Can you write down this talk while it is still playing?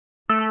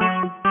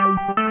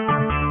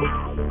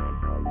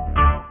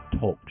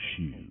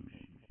Shoes.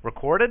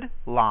 Recorded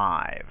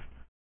live.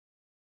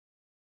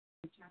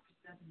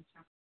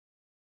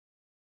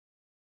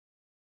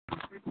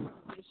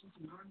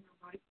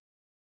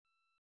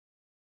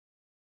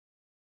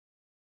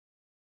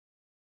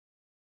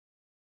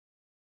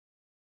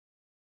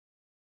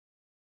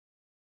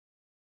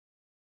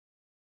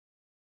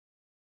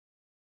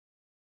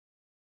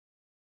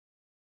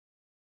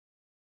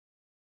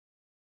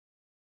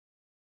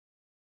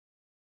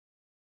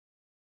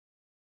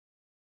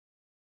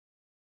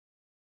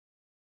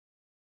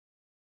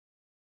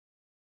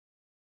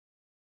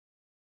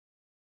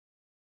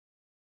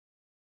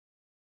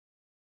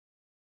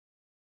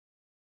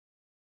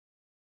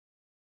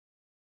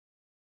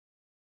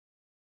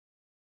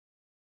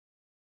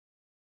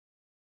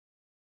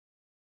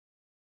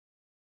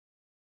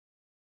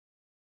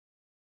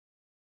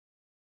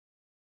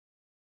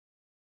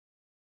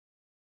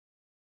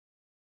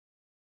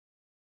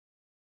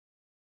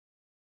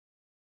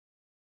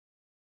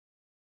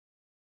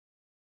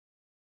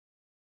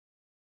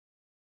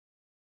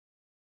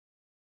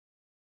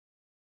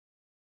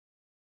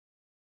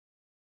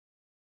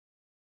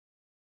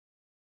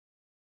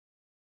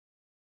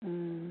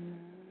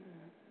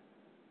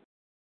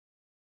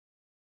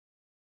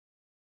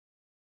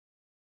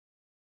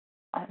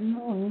 I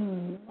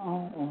know I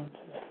don't want to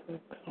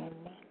fix on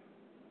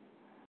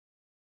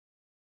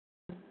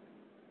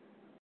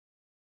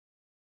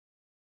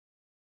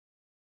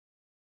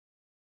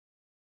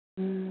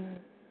mm,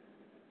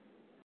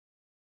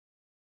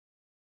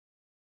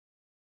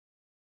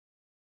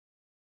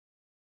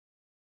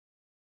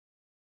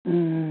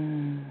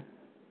 mm,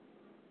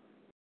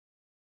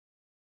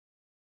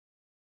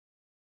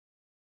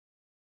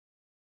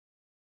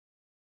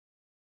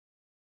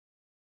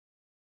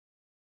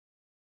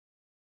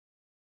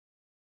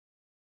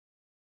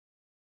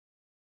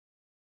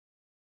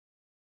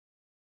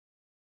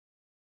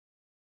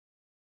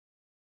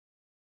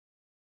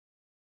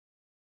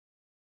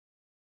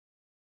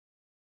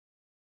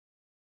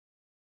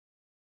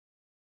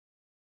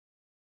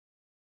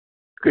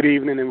 Good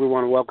evening, and we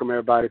want to welcome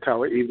everybody to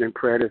our evening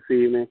prayer this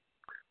evening.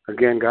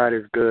 Again, God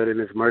is good, and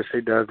His mercy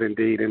does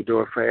indeed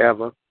endure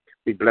forever.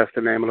 We bless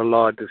the name of the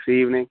Lord this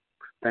evening.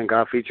 Thank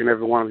God for each and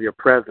every one of your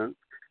presence.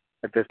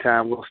 At this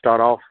time, we'll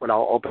start off with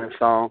our opening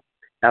song,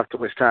 after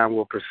which time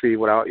we'll proceed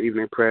with our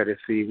evening prayer this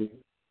evening.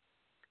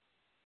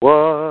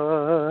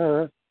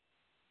 What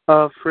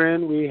a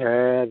friend we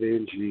have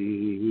in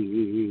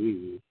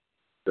Jesus.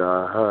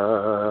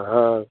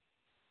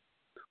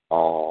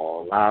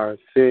 All our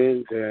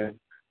sins and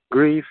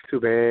grief to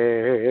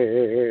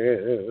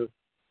bear.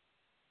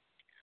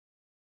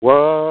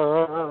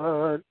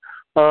 What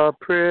a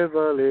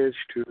privilege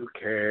to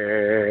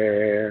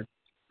carry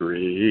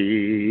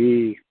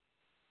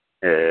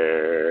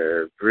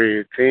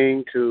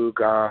everything to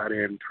God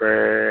in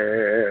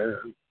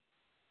prayer.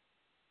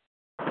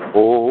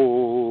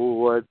 Oh,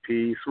 what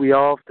peace we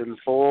often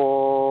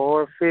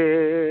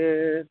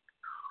forfeit.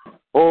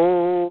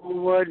 Oh,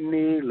 what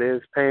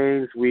needless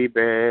pains we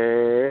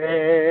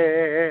bear.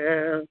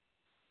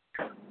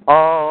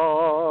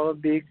 All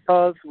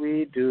because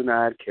we do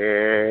not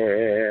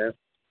carry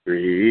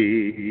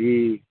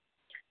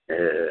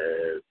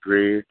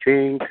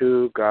everything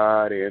to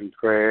God in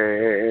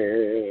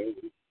prayer.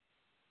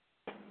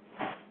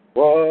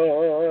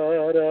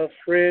 What a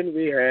friend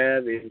we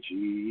have in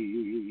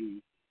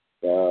Jesus.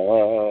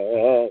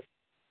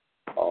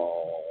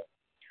 All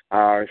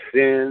our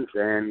sins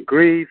and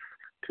grief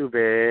to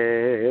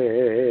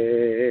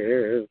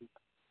bear.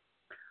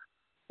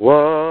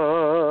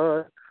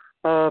 What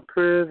a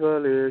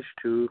privilege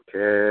to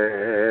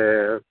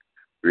carry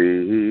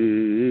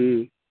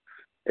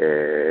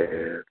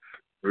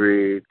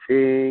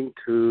everything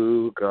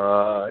to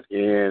God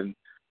in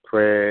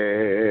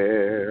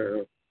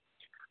prayer.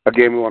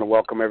 Again, we want to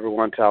welcome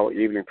everyone to our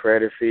evening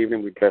prayer this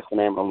evening. We bless the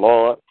name of the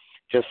Lord.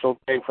 Just so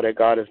thankful that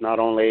God is not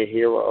only a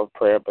hearer of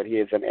prayer, but He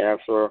is an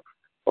answerer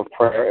of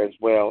prayer as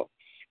well.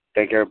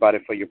 Thank everybody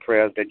for your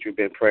prayers that you've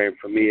been praying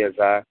for me as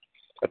I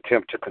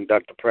attempt to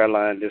conduct the prayer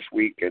line this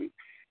week and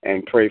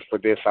pray for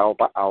this, our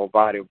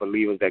body of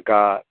believers, that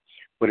God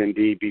would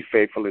indeed be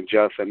faithful and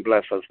just and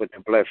bless us with the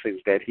blessings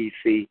that He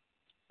see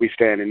we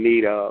stand in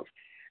need of.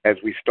 As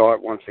we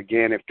start once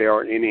again, if there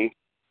are any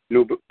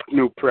new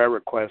prayer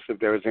requests, if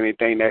there is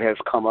anything that has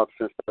come up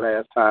since the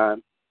last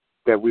time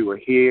that we were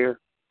here,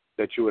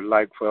 that you would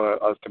like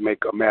for us to make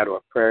a matter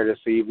of prayer this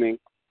evening,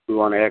 we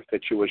want to ask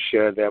that you would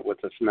share that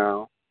with us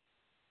now.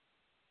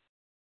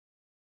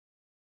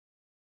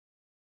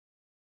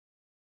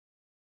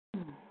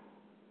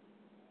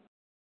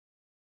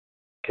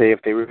 Okay,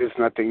 if there is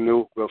nothing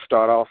new, we'll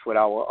start off with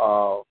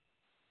our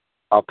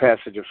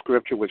passage of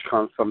Scripture, which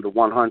comes from the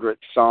 100th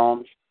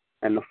Psalms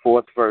and the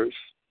 4th verse.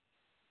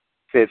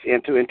 It says,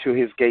 enter into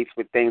His gates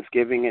with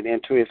thanksgiving and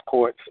into His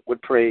courts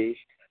with praise.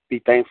 Be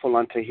thankful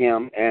unto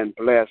Him and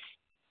bless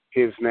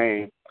His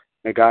name.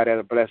 May God add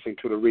a blessing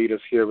to the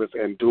readers, hearers,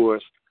 and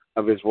doers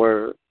of His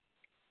word.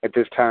 At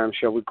this time,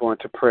 shall we go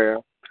into prayer?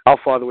 Our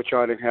Father which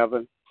art in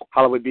heaven,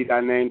 hallowed be thy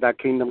name, thy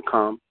kingdom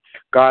come.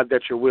 God,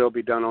 that your will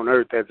be done on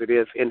earth as it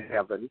is in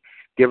heaven.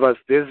 Give us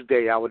this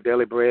day our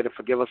daily bread, and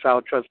forgive us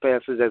our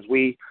trespasses as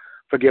we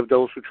forgive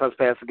those who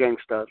trespass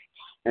against us.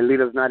 And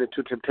lead us not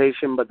into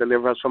temptation, but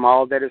deliver us from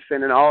all that is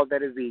sin and all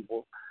that is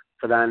evil.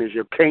 For thine is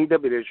your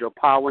kingdom, it is your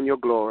power and your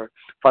glory.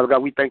 Father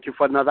God, we thank you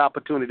for another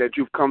opportunity that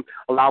you've come,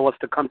 allow us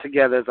to come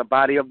together as a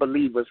body of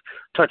believers,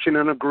 touching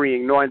and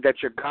agreeing, knowing that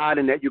you're God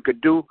and that you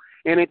could do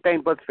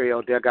anything but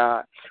fail, dear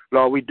God.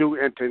 Lord, we do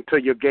enter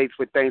into your gates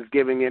with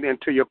thanksgiving and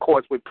into your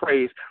courts with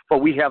praise, for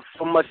we have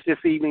so much this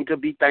evening to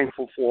be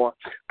thankful for.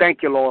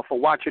 Thank you, Lord, for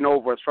watching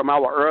over us from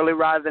our early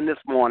rising this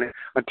morning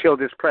until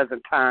this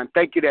present time.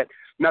 Thank you that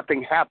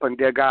nothing happened,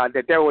 dear God,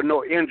 that there were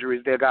no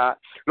injuries, dear God.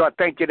 Lord,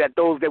 thank you that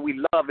those that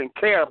we love and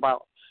care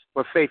about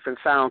were safe and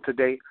sound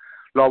today.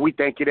 Lord, we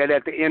thank you that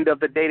at the end of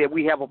the day that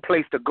we have a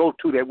place to go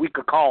to that we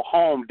could call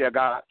home, dear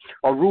God,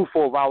 a roof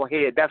over our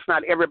head. That's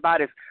not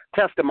everybody's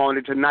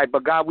testimony tonight,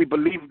 but God, we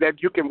believe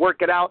that you can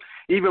work it out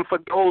even for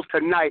those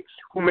tonight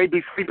who may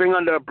be sleeping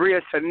under a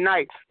bridge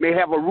tonight, may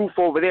have a roof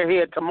over their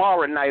head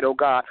tomorrow night, oh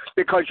God,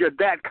 because you're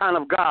that kind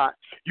of God.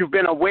 You've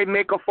been a way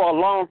maker for a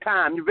long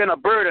time. You've been a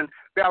burden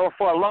bearer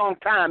for a long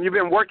time. You've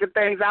been working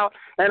things out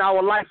in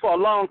our life for a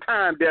long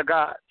time, dear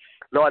God.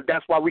 Lord,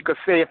 that's why we could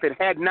say if it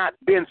had not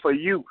been for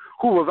you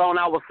who was on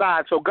our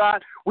side. So,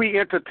 God, we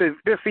enter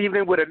this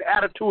evening with an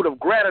attitude of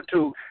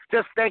gratitude,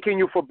 just thanking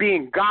you for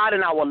being God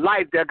in our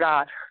life, dear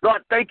God.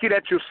 Lord, thank you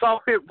that you saw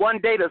fit one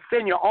day to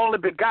send your only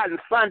begotten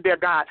Son, dear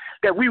God,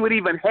 that we would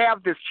even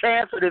have this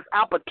chance or this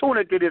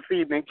opportunity this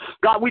evening.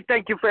 God, we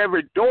thank you for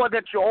every door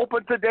that you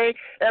opened today,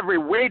 every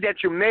way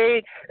that you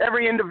made,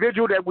 every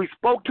individual that we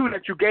spoke to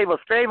that you gave us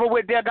favor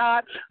with, dear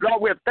God.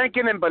 Lord, we're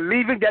thinking and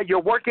believing that you're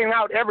working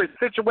out every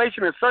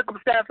situation and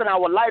circumstance in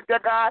our life,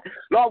 dear God.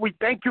 Lord, we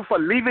thank you for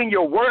leaving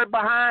your word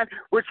behind,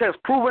 which has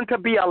proven to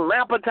be a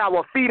lamp unto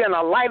our feet and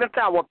a light unto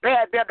our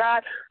path, dear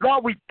God.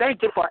 Lord, we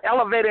thank you for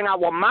elevating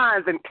our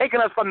minds and taking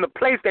us from the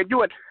place that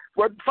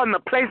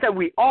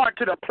we are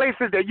to the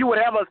places that you would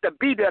have us to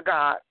be, dear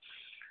God.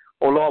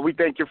 Oh, Lord, we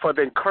thank you for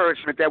the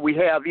encouragement that we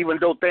have, even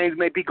though things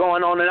may be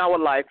going on in our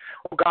life.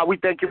 Oh, God, we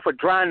thank you for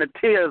drying the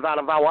tears out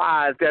of our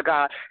eyes, dear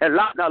God, and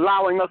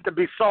allowing us to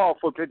be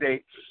sorrowful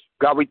today.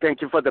 God, we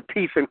thank you for the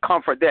peace and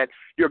comfort that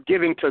you're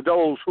giving to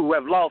those who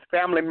have lost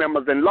family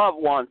members and loved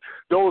ones,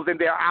 those in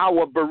their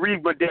hour of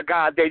bereavement, dear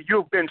God, that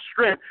you've been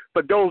strength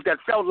for those that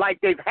felt like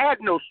they've had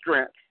no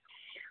strength.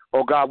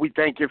 Oh, God, we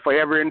thank you for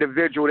every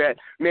individual that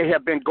may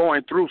have been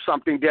going through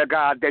something, dear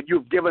God, that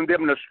you've given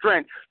them the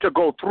strength to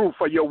go through.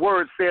 For your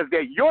word says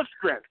that your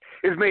strength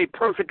is made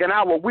perfect in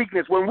our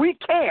weakness. When we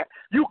can't,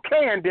 you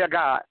can, dear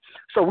God.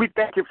 So we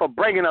thank you for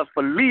bringing us,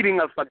 for leading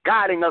us, for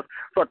guiding us,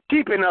 for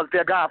keeping us,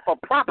 dear God, for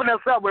propping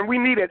us up when we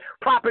need it,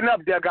 propping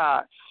up, dear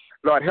God.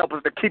 Lord, help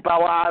us to keep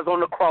our eyes on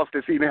the cross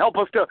this evening. Help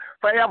us to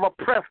forever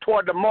press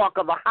toward the mark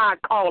of the high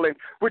calling,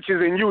 which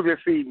is in you this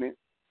evening.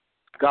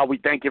 God, we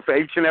thank you for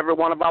each and every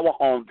one of our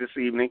homes this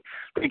evening.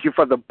 Thank you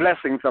for the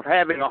blessings of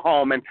having a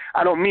home. And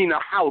I don't mean a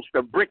house,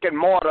 the brick and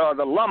mortar or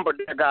the lumber,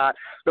 dear God,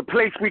 the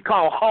place we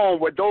call home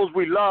where those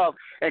we love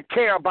and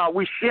care about,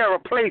 we share a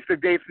place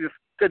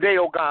today,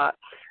 oh God.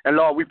 And,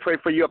 Lord, we pray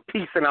for your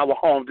peace in our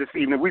homes this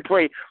evening. We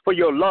pray for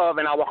your love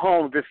in our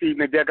homes this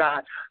evening, dear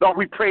God. Lord,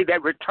 we pray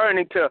that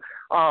returning to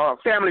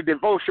family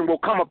devotion will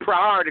come a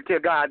priority, dear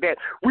God, that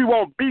we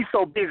won't be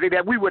so busy,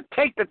 that we would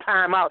take the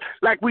time out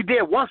like we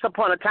did once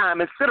upon a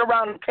time and sit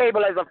around the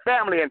table as a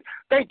family and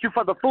thank you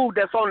for the food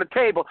that's on the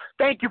table.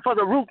 Thank you for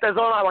the roof that's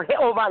on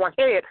over our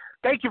head.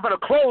 Thank you for the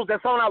clothes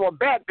that's on our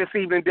back this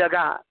evening, dear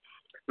God.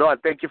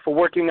 Lord, thank you for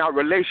working out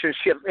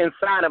relationships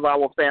inside of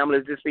our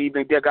families this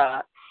evening, dear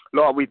God.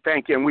 Lord, we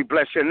thank you and we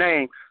bless your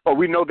name, for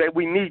we know that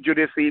we need you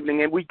this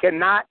evening and we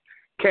cannot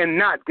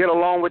get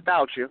along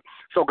without you.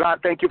 So, God,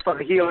 thank you for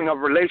the healing of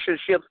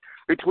relationships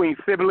between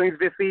siblings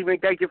this evening.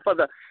 Thank you for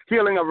the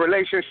healing of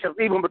relationships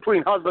even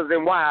between husbands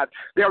and wives.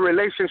 There are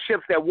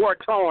relationships that war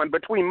torn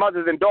between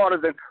mothers and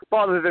daughters and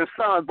fathers and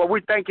sons, but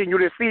we're thanking you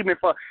this evening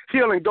for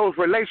healing those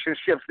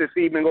relationships this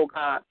evening, oh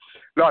God.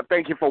 Lord,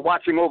 thank you for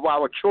watching over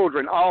our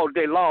children all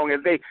day long as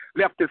they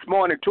left this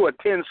morning to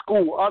attend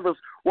school. Others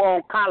were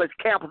on college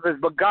campuses,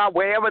 but God,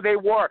 wherever they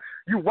were,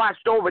 you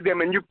watched over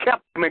them and you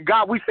kept them. And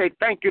God, we say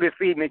thank you this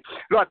evening.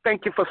 Lord,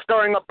 thank you for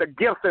stirring up the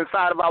gifts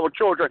inside of our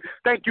children.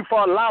 Thank you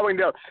for allowing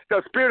the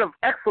spirit of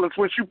excellence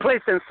which you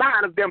place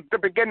inside of them to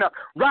begin to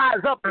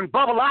rise up and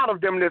bubble out of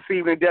them this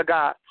evening, dear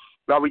God.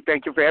 Lord, we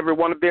thank you for every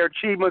one of their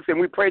achievements, and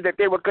we pray that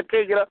they will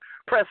continue to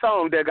press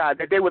on, dear God,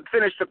 that they would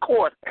finish the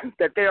course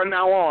that they are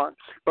now on.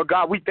 But,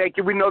 God, we thank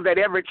you. We know that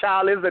every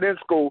child isn't in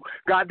school.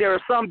 God, there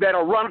are some that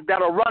are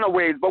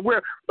runaways, but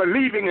we're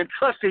believing and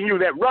trusting you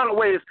that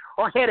runaways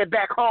are headed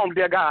back home,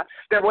 dear God,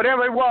 that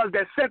whatever it was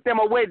that sent them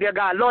away, dear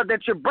God, Lord,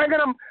 that you're bringing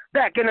them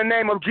back in the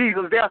name of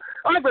Jesus. There are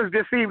others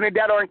this evening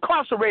that are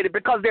incarcerated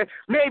because they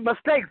made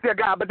mistakes, dear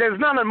God, but there's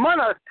none among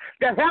us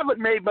that haven't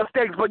made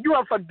mistakes, but you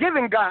are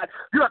forgiving God.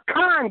 You're a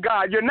kind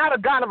God. You're not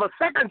a God of a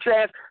second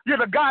chance. You're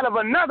the God of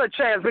another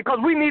chance because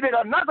because we needed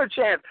another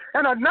chance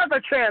and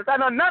another chance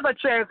and another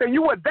chance, and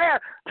you were there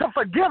to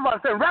forgive us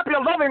and wrap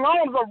your loving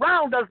arms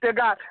around us, dear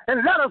God,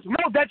 and let us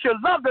know that you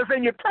loved us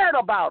and you cared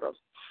about us.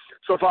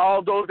 So for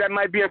all those that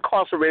might be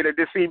incarcerated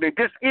this evening,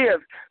 this is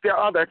their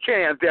other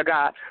chance, dear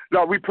God.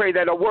 Lord, we pray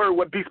that a word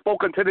would be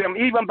spoken to them,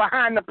 even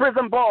behind the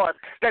prison bars,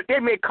 that they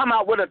may come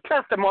out with a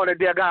testimony,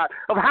 dear God,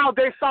 of how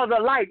they saw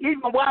the light,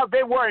 even while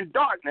they were in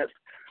darkness.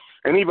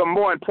 And even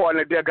more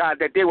importantly, dear God,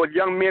 that they were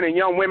young men and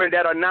young women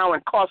that are now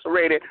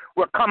incarcerated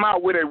will come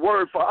out with a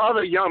word for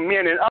other young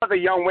men and other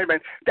young women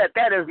that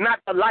that is not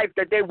the life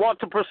that they want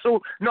to pursue,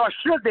 nor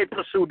should they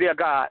pursue, dear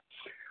God.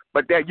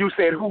 But that you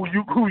said who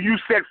you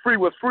set free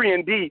was free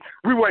indeed.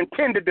 We were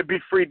intended to be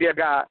free, dear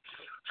God.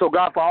 So,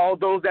 God, for all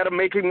those that are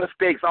making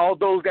mistakes, all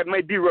those that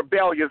may be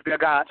rebellious, dear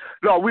God,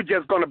 Lord, we're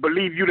just going to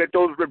believe you that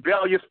those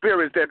rebellious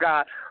spirits, dear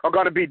God, are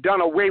going to be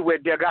done away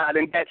with, dear God,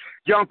 and that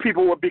young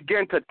people will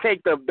begin to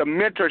take the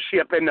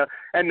mentorship and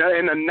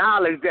the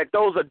knowledge that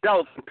those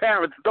adults and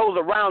parents, those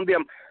around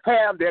them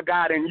have, dear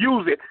God, and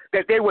use it,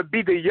 that they would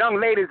be the young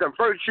ladies of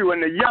virtue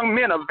and the young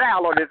men of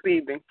valor this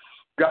evening.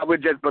 God, we're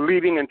just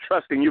believing and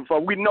trusting you,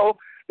 for we know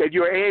that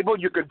you're able,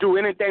 you can do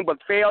anything but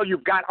fail.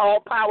 You've got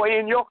all power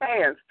in your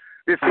hands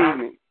this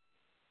evening.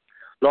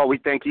 Lord, we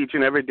thank each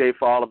and every day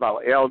for all of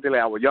our elderly,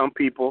 our young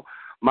people,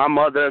 my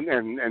mother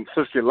and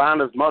Sister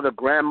Yolanda's mother,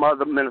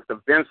 grandmother, Minister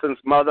Vincent's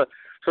mother,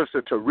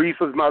 Sister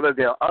Teresa's mother.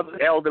 There are other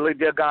elderly,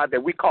 dear God,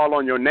 that we call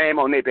on your name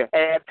on their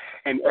behalf,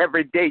 and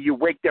every day you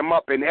wake them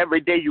up, and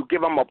every day you give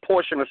them a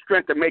portion of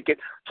strength to make it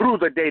through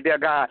the day, dear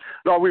God.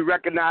 Lord, we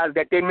recognize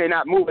that they may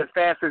not move as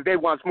fast as they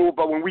once moved,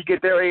 but when we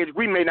get their age,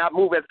 we may not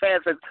move as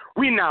fast as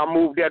we now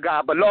move, dear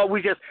God. But, Lord,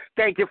 we just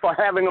thank you for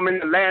having them in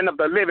the land of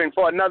the living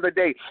for another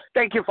day.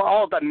 Thank you for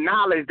all the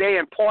knowledge they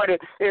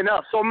imparted in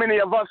us. So many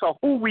of us are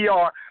who we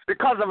are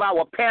because of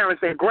our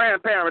parents and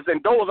grandparents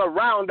and those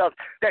around us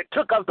that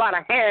took us by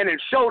the hand and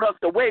showed us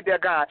the way, dear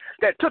God,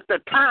 that took the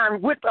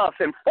time with us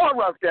and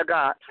for us, dear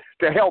God,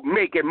 to help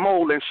make and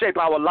mold and shape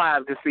our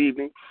lives this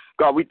evening.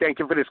 God, we thank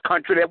you for this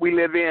country that we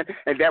live in,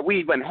 and that we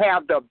even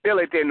have the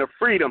ability and the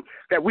freedom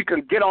that we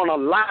can get on a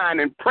line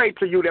and pray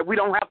to you, that we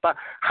don't have to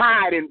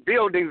hide in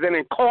buildings and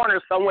in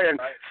corners somewhere and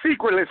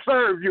secretly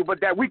serve you,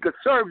 but that we could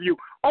serve you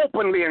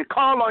openly and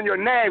call on your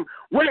name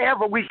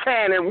whenever we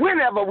can and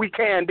whenever we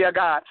can, dear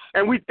God.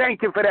 And we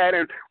thank you for that.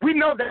 And we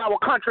know that our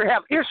country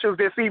have issues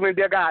this evening,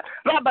 dear God.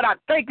 Lord, but I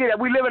thank you that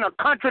we live in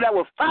a country that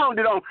was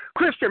founded on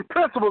Christian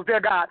principles,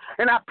 dear God.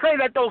 And I pray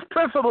that those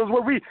principles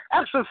will be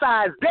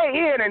exercised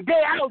day in and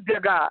day out, dear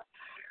God.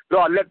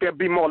 Lord, let there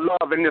be more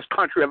love in this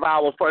country of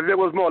ours. For if there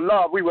was more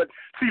love, we would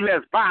see less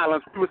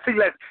violence. We would see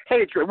less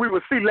hatred. We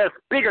would see less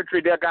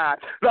bigotry, dear God.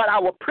 Lord,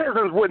 our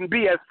prisons wouldn't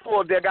be as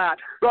full, dear God.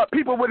 Lord,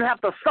 people wouldn't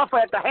have to suffer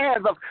at the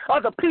hands of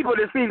other people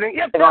this evening.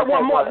 If there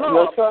were more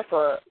love,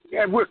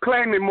 and we're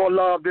claiming more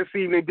love this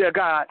evening, dear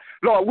God.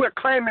 Lord, we're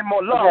claiming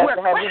more love. We're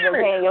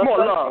claiming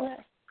more love.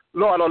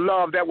 Lord, a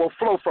love that will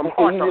flow from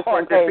heart to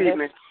heart this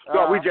evening.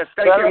 Lord, we just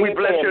thank you and we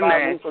bless your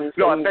name.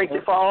 Lord, thank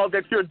you for all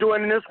that you're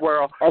doing in this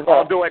world.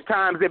 Although at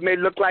times it may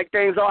look like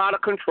things are out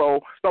of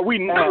control, but we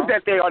know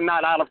that they are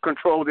not out of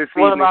control this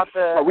evening.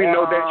 But we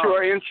know that you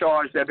are in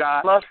charge, dear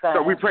God.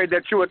 So we pray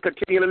that you would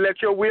continue to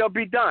let your will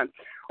be done.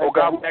 Oh,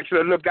 God, we ask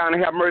you to look down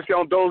and have mercy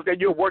on those that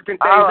you're working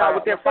things out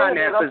with their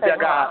finances, dear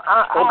God.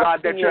 Oh,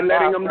 God, that you're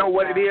letting them know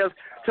what it is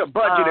to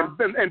budget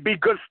and be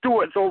good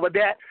stewards over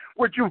that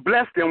which you've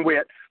blessed them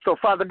with. So,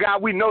 Father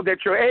God, we know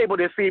that you're able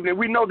this evening.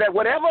 We know that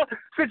whatever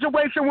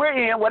situation we're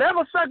in,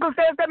 whatever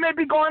circumstance that may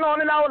be going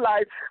on in our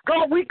life,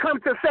 God, we come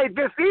to say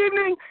this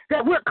evening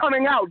that we're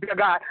coming out, dear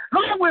God.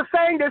 Lord, we're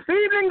saying this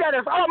evening that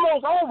it's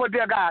almost over,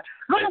 dear God.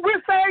 Lord,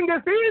 we're saying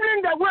this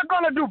evening that we're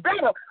going to do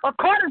better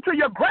according to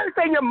your grace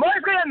and your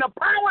mercy and the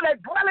power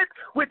that dwelleth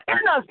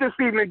within us this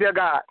evening, dear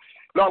God.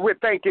 Lord, we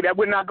thank you that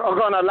we're not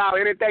going to allow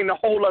anything to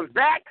hold us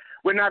back.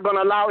 We're not going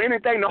to allow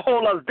anything to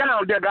hold us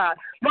down, dear God.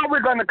 Lord,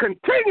 we're going to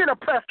continue to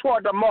press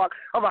toward the mark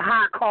of a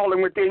high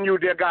calling within you,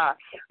 dear God.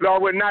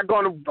 Lord, we're not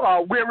going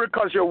to weary,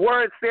 because your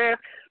word says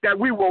that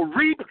we will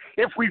reap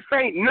if we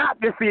faint not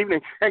this evening.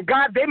 And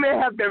God, there may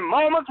have been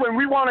moments when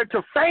we wanted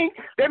to faint.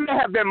 There may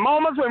have been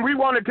moments when we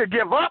wanted to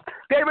give up.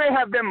 There may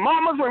have been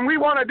moments when we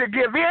wanted to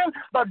give in.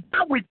 But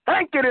God, we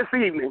thank you this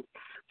evening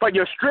for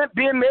your strength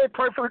being made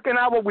perfect in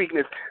our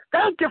weakness.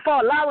 Thank you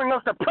for allowing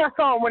us to press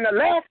on when the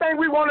last thing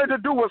we wanted to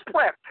do was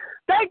press.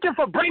 Thank you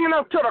for bringing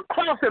us to the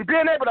cross and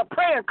being able to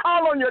pray and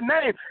call on your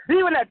name,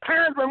 even at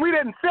times when we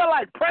didn't feel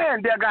like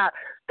praying, dear God.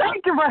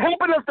 Thank you for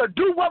helping us to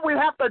do what we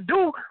have to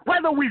do,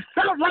 whether we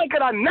felt like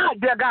it or not,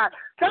 dear God.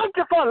 Thank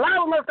you for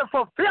allowing us to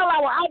fulfill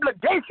our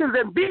obligations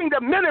and being the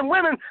men and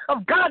women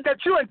of God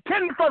that you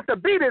intended for us to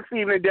be this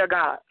evening, dear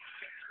God.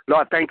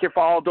 Lord, thank you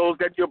for all those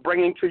that you're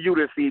bringing to you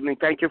this evening.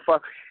 Thank you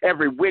for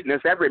every witness,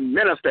 every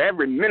minister,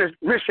 every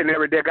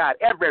missionary, dear God,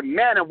 every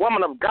man and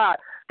woman of God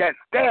that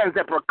stands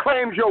and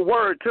proclaims your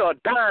word to a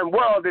dying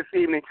world this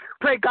evening.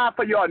 Pray, God,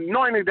 for your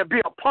anointing to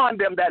be upon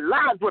them, that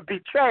lives would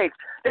be changed,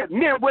 that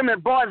men,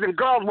 women, boys, and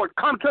girls would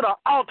come to the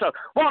altar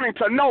wanting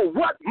to know,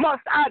 what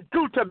must I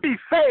do to be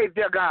saved,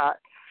 dear God?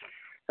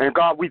 And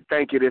God, we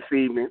thank you this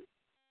evening.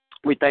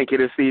 We thank you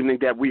this evening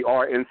that we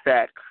are, in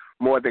fact,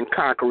 more than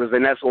conquerors,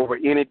 and that's over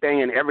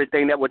anything and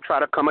everything that would try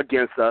to come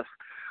against us.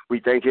 We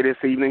thank you this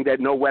evening that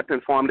no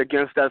weapon formed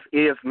against us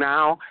is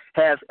now,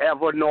 has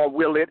ever, nor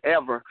will it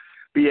ever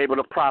be able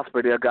to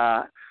prosper, dear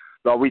God.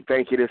 Lord, we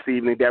thank you this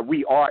evening that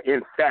we are,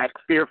 in fact,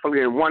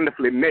 fearfully and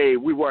wonderfully made.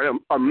 We were an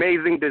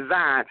amazing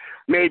design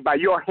made by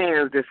your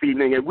hands this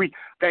evening, and we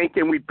thank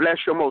you and we bless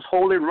your most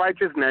holy and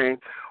righteous name.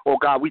 Oh,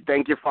 God, we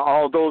thank you for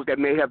all those that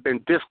may have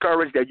been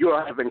discouraged, that you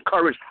have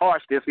encouraged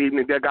hearts this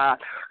evening, dear God.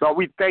 Lord,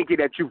 we thank you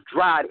that you've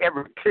dried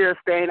every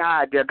tear-stained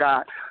eye, dear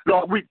God.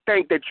 Lord, we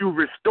thank that you've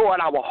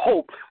restored our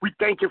hope. We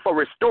thank you for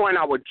restoring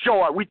our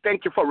joy. We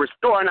thank you for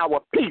restoring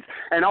our peace.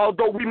 And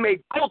although we may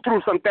go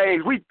through some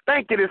things, we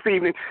thank you this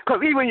evening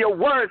because even your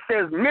word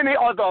says, many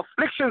are the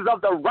afflictions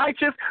of the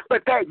righteous,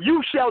 but that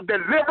you shall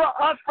deliver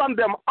us from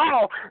them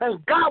all.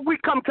 And God, we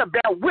come to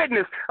bear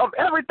witness of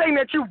everything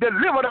that you've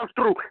delivered us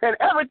through and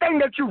everything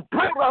that you've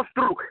brought us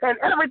through and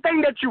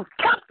everything that you've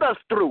kept us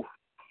through.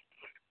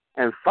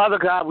 And Father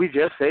God, we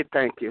just say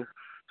thank you.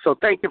 So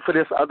thank you for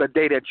this other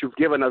day that you've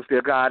given us,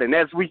 dear God. And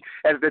as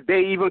the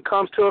day even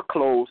comes to a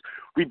close,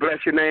 we bless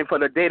your name for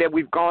the day that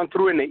we've gone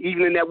through and the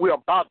evening that we're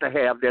about to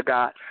have, dear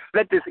God.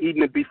 Let this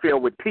evening be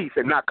filled with peace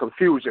and not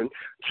confusion.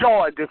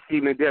 Joy this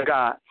evening, dear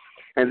God.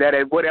 And that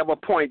at whatever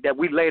point that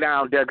we lay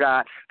down, dear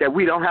God, that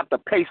we don't have to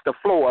pace the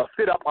floor or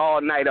sit up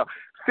all night or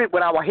sit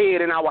with our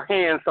head in our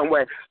hands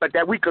somewhere, but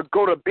that we could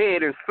go to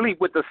bed and sleep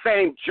with the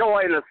same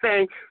joy and the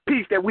same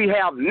peace that we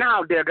have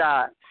now, dear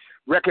God.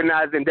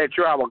 Recognizing that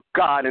you're our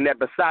God and that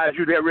besides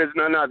you there is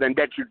none other, and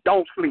that you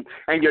don't sleep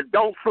and you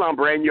don't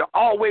slumber and you're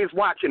always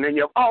watching and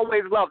you've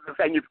always loved us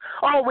and you've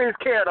always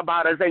cared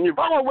about us and you've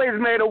always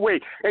made a way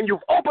and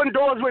you've opened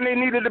doors when they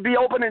needed to be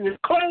opened and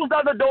you've closed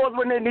other doors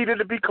when they needed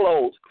to be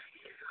closed.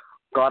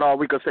 God, all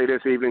we can say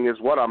this evening is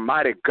what a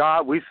mighty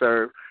God we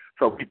serve.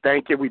 So we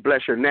thank you. We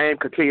bless your name.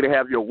 Continue to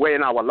have your way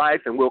in our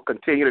life, and we'll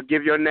continue to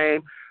give your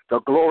name the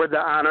glory, the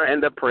honor,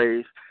 and the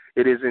praise.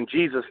 It is in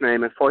Jesus'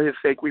 name, and for his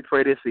sake we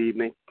pray this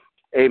evening.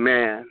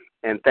 Amen.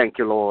 And thank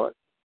you, Lord.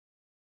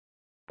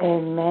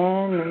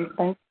 Amen. And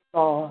thank you,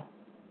 Lord.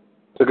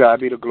 To God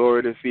be the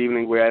glory this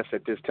evening. We ask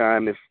at this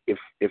time,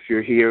 if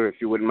you're here, if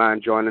you wouldn't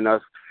mind joining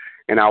us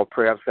in our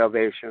prayer of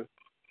salvation.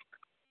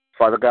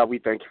 Father God, we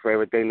thank you for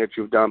everything that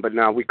you've done, but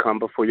now we come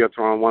before your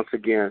throne once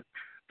again.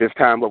 This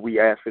time what we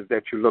ask is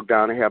that you look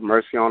down and have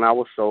mercy on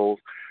our souls.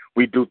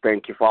 We do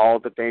thank you for all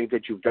the things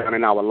that you've done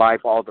in our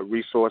life, all the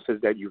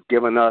resources that you've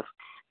given us.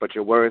 But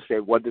your word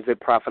said, what does it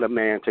profit a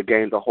man to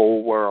gain the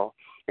whole world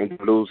and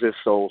to lose his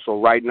soul?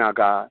 So right now,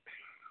 God,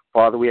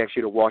 Father, we ask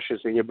you to wash us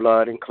in your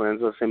blood and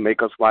cleanse us and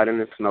make us whiter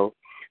than snow.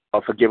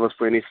 Forgive us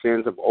for any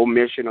sins of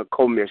omission or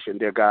commission,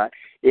 dear God.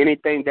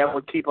 Anything that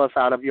would keep us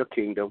out of your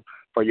kingdom.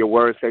 For your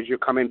word says you're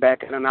coming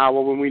back in an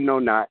hour when we know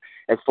not.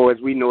 As far as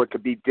we know, it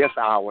could be this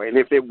hour. And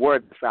if it were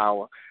this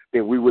hour,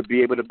 then we would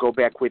be able to go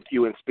back with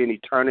you and spend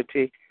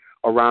eternity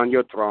around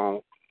your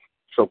throne.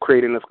 So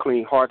create in us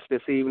clean hearts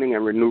this evening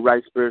and renew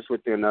right spirits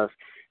within us.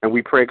 And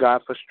we pray,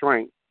 God, for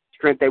strength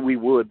that we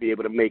would be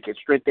able to make it,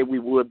 strength that we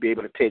would be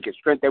able to take it,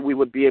 strength that we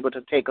would be able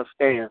to take a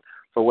stand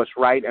for what's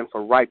right and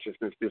for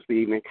righteousness this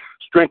evening,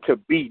 strength to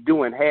be,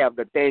 do, and have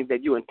the things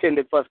that you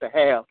intended for us to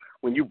have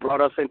when you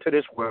brought us into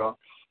this world.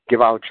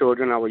 Give our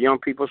children, our young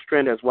people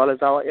strength as well as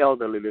our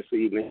elderly this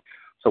evening.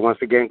 So once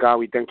again, God,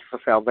 we thank you for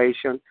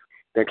salvation.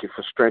 Thank you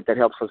for strength that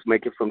helps us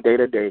make it from day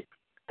to day.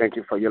 Thank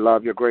you for your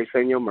love, your grace,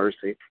 and your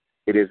mercy.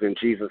 It is in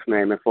Jesus'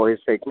 name, and for his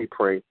sake we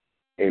pray.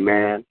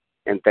 Amen.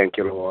 And thank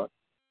you, Lord.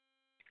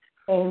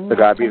 Amen. To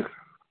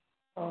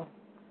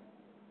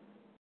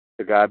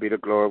God be the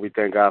glory. We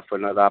thank God for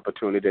another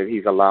opportunity that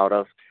he's allowed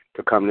us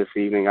to come this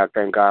evening. I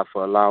thank God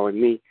for allowing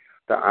me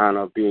the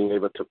honor of being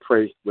able to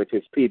pray with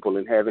his people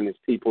and having his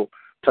people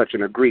touch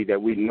and agree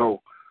that we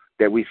know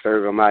that we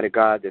serve a mighty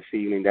God this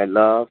evening that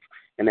loves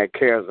and that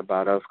cares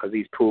about us, because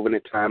he's proven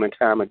it time and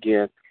time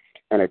again.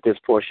 And at this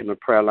portion of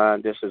prayer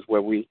line, this is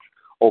where we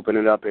open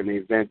it up in the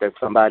event that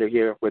somebody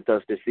here with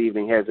us this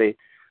evening has a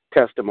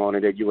testimony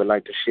that you would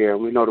like to share.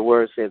 We know the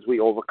word says we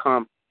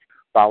overcome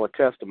by our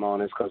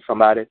testimonies, because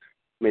somebody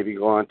may be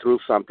going through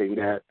something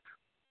that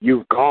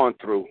you've gone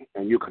through,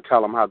 and you can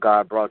tell them how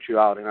God brought you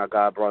out and how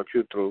God brought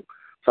you through.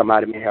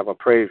 Somebody may have a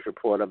praise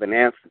report of an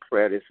answered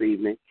prayer this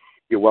evening.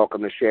 You're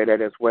welcome to share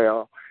that as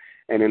well.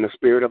 And in the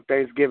spirit of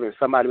thanksgiving,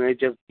 somebody may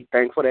just be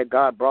thankful that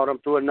God brought them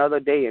through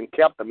another day and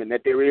kept them, and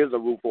that there is a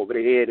roof over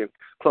their head and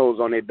clothes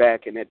on their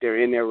back, and that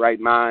they're in their right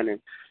mind, and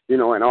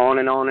and on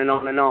and on and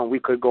on and on. We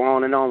could go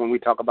on and on when we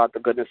talk about the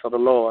goodness of the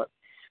Lord.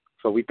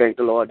 So we thank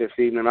the Lord this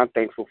evening. I'm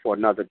thankful for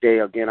another day.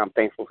 Again, I'm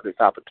thankful for this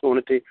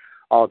opportunity.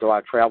 Although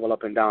I travel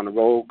up and down the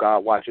road, God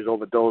watches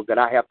over those that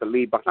I have to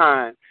leave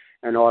behind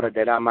in order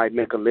that I might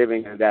make a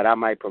living and that I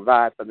might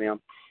provide for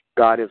them.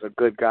 God is a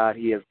good God.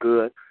 He is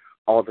good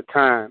all the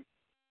time.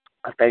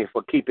 I thank you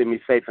for keeping me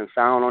safe and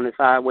sound on this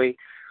highway.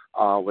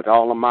 With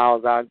all the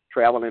miles I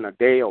travel in a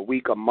day, a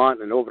week, a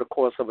month, and over the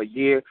course of a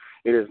year,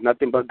 it is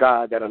nothing but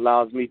God that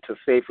allows me to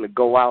safely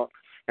go out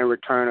and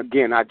return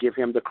again. I give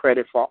him the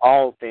credit for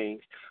all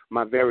things.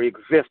 my very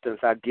existence,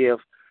 I give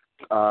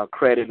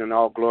credit and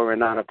all glory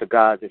and honor to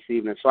God this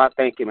evening. So I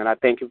thank him, and I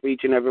thank him for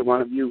each and every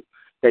one of you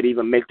that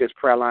even make this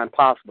prayer line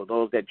possible,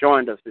 those that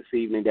joined us this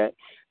evening that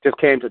just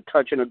came to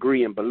touch and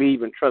agree and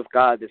believe and trust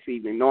God this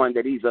evening, knowing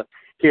that he's a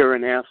hearer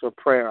and answer of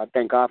prayer. I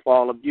thank God for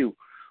all of you.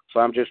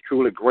 So I'm just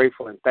truly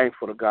grateful and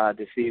thankful to God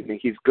this evening.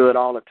 He's good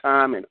all the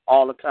time, and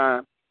all the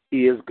time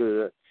he is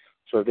good.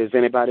 So if there's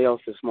anybody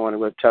else this morning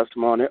with a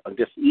testimony, or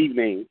this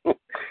evening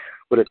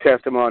with a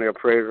testimony or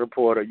praise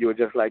report, or you would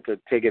just like to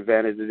take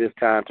advantage of this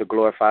time to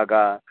glorify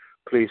God,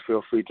 please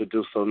feel free to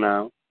do so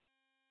now.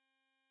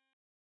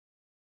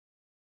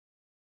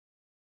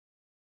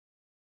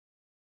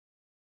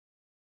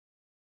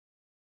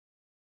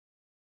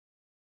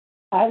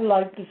 I'd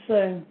like to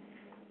say,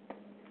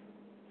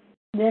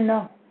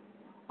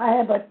 I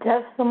have a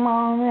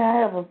testimony, I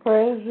have a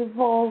praise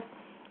report,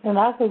 and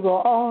I could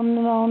go on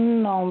and on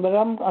and on, but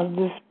I'm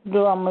gonna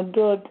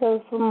do a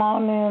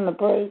testimony and a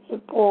praise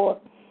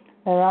report,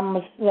 and I'm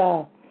gonna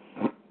stop.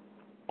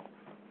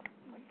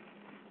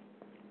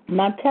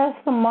 My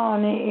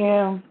testimony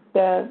is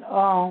that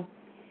I'm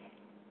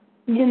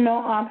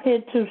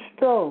hit to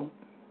stroke,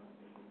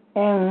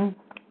 and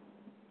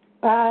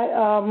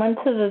I went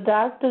to the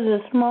doctor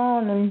this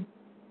morning,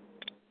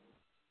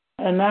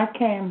 and I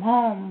came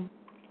home.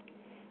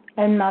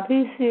 And my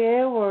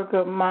PCA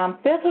worker, my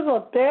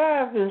physical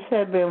therapist,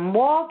 had been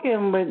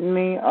walking with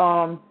me,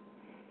 while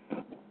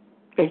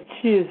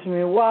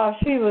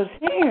she was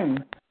here.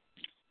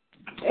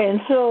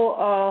 And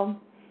so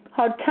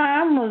her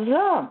time was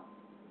up.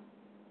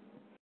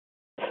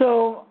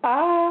 So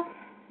I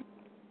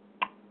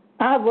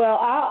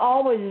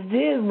always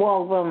did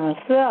walk by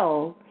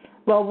myself,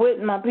 but with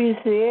my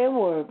PCA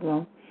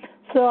worker.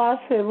 So I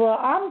said, well,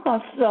 I'm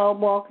going to start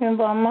walking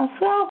by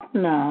myself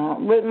now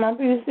with my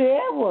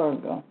PCA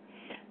worker.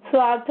 So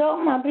I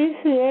told my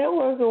PCA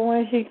worker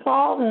when she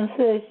called and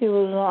said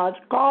I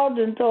called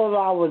and told her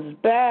I was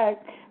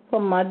back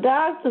from my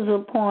doctor's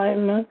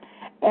appointment,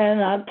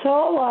 and I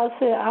told her, I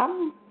said,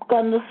 I'm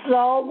going to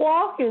start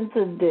walking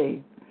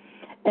today.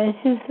 And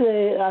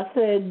I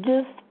said,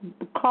 just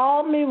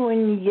call me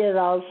when you get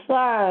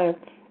outside,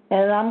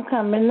 and I'm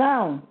coming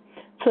out.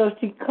 So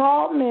she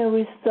called me and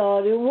we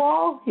started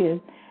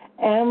walking,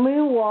 and we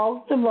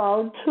walked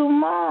about 2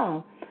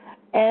 miles.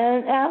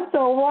 And after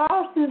a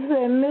while, she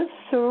said, Miss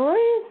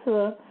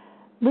Teresa,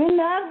 we're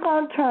not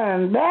going to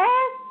turn back?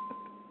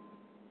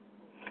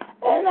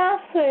 And I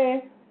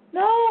said,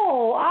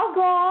 no, I'll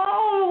go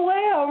all the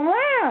way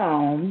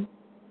around.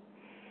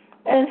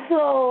 And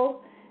so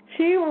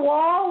she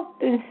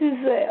walked, and she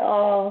said,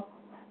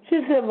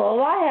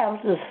 well, I have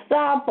to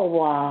stop a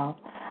while.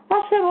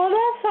 I said, well,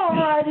 that's all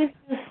right if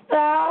you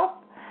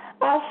stop.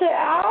 I said,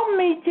 I'll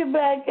meet you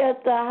back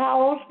at the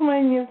house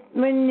when you.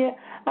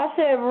 I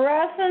said,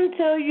 rest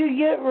until you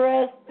get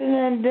rested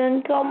and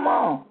then come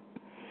on.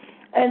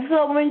 And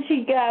so when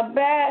she got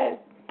back,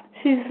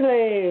 she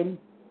said,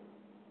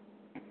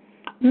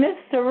 Miss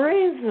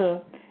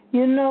Teresa,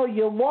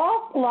 you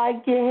walk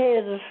like you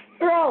had a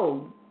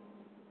stroke.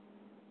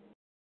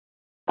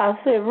 I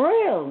said,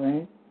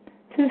 really?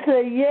 She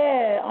said,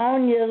 yeah,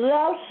 on your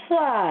left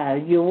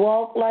side, you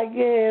walk like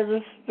you had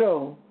a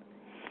stroke.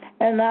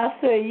 And I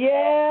said,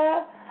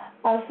 yeah.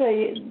 I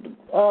said,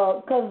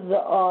 because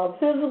the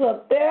physical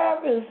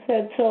therapist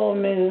had told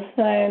me the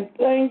same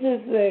thing.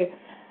 She said,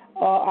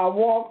 I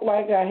walk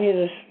like I had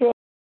a stroke.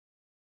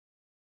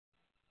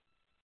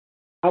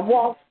 I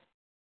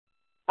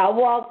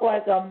walk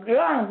like I'm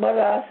drunk, but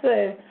I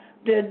said,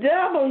 the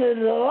devil is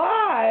a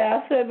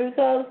lie. I said,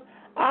 because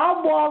I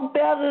walk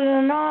better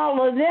than all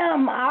of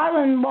them. I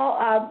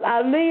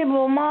leave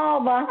them all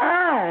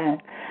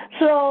behind.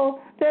 So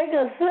they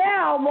could say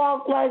I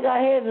walk like I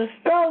had a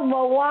stroke,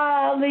 but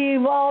why I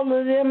leave all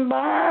of them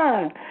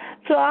behind?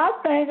 So I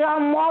think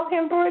I'm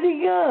walking pretty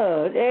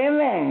good.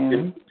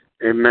 Amen.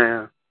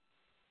 Amen.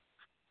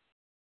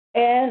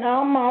 And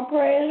on my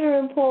praise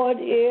report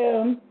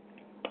is,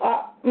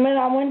 when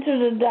I went to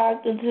the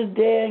doctor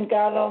today and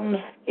got on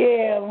the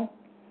scale,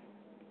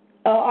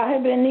 I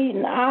had been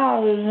eating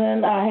olives,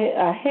 and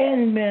I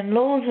hadn't been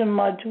losing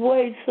much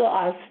weight, so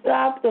I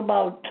stopped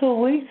about 2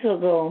 weeks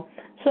ago.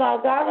 So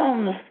I got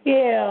on the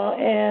scale,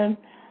 and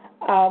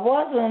I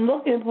wasn't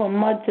looking for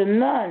much of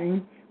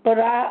nothing, but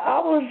I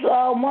was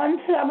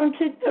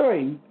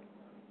 173.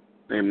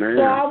 Amen.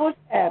 So I was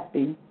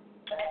happy.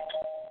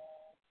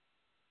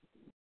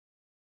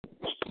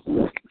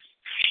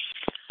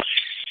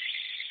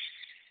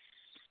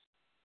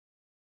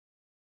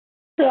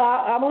 So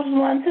I was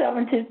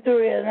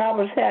 173, and I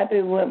was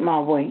happy with my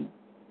weight.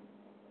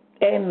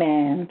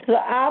 Amen. So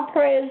I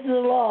praise the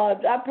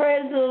Lord. I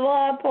praise the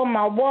Lord for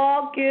my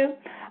walking.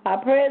 I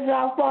praise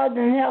our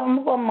Father in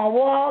heaven for my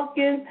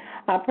walking.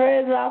 I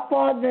praise our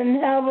Father in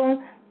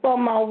heaven for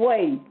my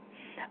weight.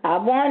 I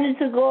wanted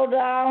to go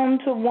down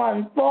to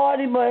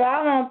 140, but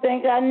I don't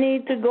think I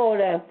need to go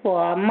that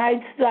far. I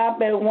might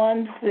stop at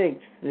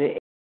 160.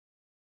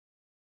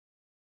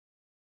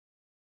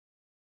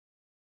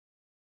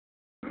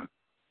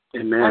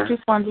 Amen. I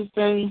just wanted to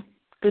say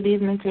Good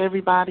evening to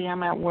everybody.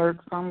 I'm at work,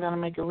 so I'm going to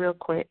make it real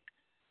quick.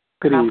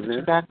 Good I'll evening. put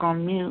you back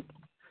on mute.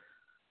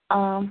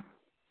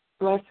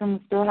 Blessing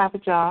to still have a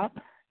job,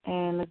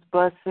 and it's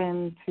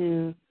blessing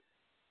to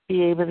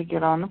be able to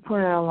get on the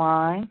prayer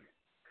line.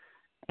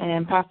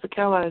 And Pastor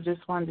Keller, I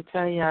just wanted to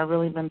tell you I've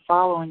really been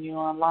following you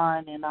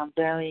online, and I'm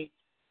very,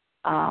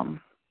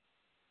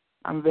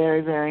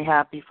 very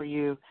happy for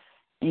you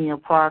in your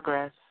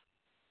progress.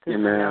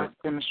 Amen. It's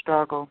been a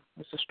struggle.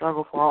 It's a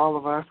struggle for all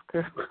of us.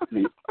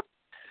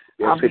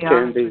 Yes, I'll be it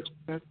can be.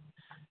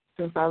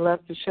 Since I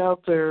left the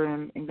shelter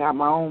and got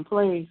my own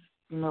place,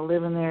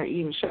 living there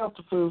eating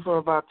shelter food for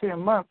about 10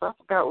 months, I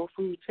forgot what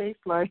food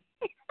tastes like.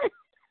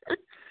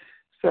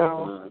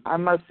 So I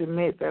must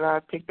admit that I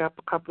picked up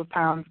a couple of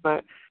pounds,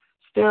 but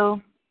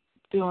still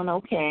doing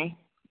okay.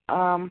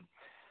 Many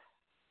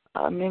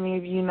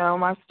of you know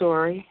my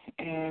story,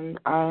 and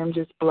I am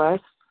just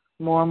blessed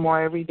more and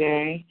more every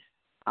day.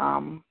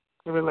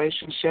 The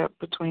relationship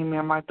between me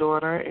and my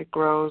daughter, it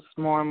grows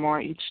more and more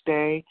each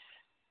day.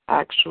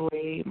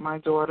 Actually, my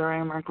daughter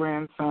and my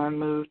grandson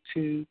moved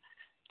to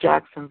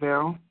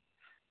Jacksonville,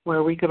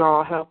 where we could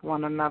all help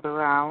one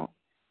another out.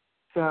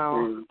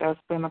 So that's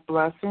been a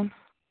blessing.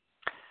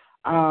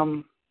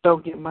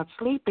 Don't get much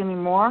sleep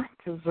anymore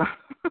because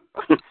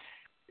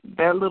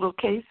that little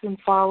casing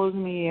follows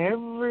me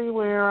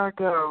everywhere I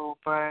go.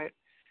 But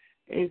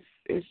it's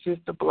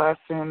just a blessing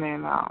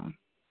and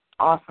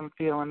awesome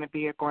feeling to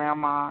be a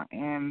grandma,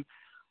 and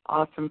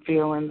awesome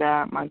feeling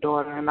that my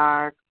daughter and I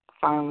are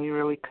finally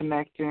really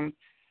connecting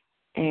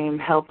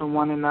and helping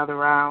one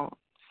another out.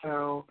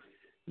 So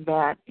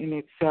that in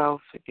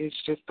itself is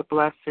just a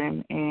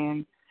blessing,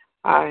 and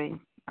I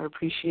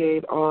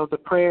appreciate all the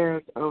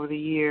prayers over the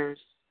years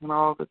and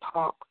all the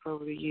talks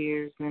over the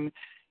years and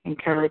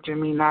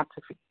encouraging me not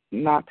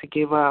to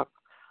give up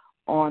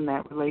on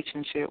that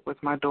relationship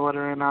with my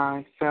daughter and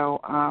I.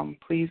 So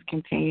please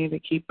continue to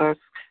keep us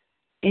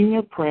in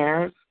your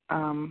prayers.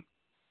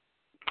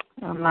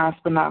 Last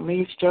but not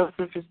least,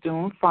 Joseph is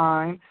doing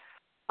fine.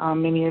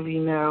 Many of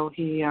you know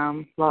he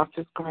lost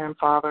his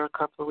grandfather a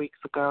couple of weeks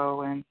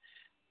ago and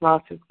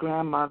lost his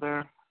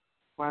grandmother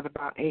right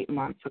about 8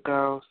 months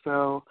ago.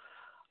 So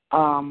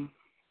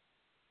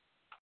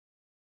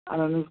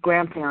his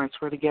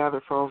grandparents were together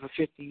for over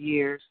 50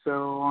 years.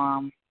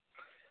 So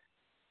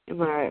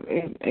but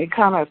it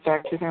kind of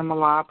affected him a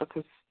lot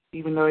because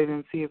even though he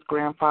didn't see his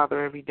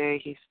grandfather every day,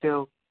 he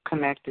still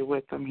connected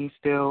with him. He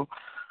still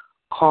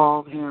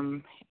called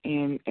him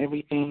and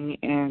everything.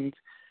 And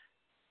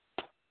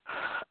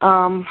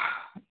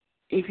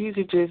if you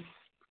could just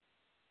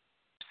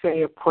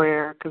say a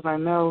prayer, because I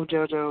know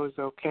JoJo is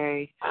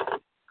okay,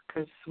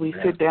 because we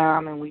sit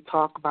down and we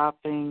talk about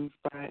things,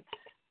 but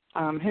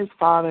his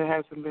father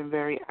hasn't been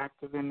very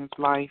active in his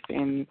life,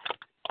 and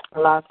the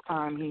last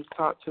time he's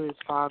talked to his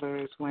father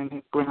is when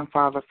his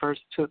grandfather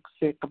first took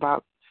sick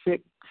about a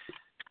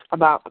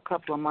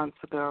couple of months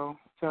ago.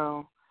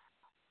 So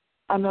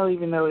I know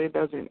even though it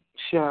doesn't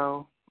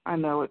show, I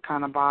know it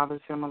kind of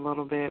bothers him a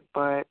little bit,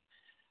 but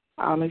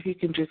if you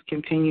can just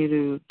continue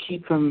to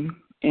keep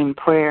him in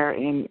prayer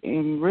and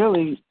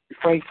really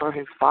pray for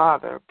his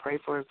father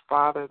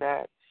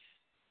that,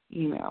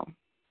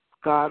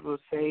 God will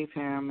save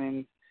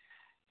him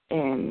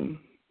and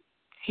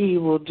he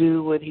will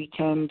do what he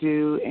can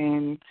do,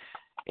 and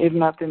if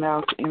nothing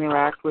else,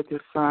 interact with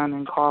his son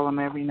and call him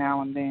every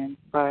now and then.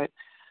 But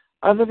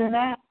other than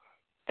that,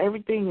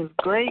 everything is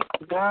great.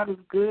 God is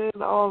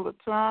good all the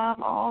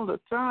time. All the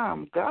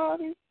time.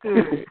 God is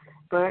good.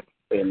 But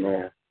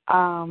Amen.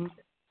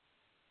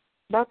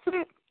 That's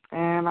it.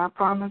 And I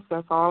promise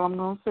that's all I'm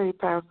going to say,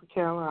 Pastor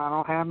Keller. I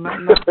don't have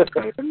nothing else to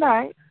say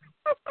tonight.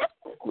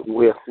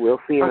 We'll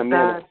see in a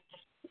minute.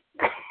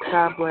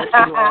 God bless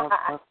you all.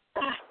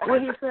 What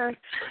did you say?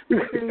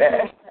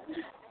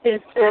 He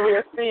said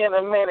we'll see in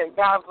a minute.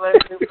 God bless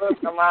you,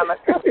 Sister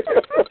Monica.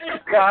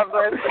 God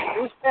bless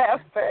you,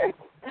 Pastor.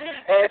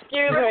 And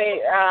excuse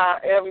me,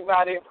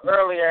 everybody,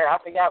 earlier, I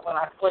forgot when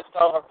I switched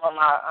over from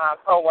my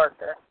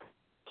coworker.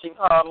 She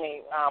called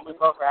me. We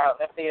both were out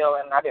in the field,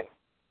 and I didn't.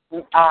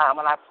 When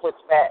I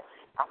switched back,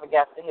 I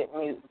forgot to hit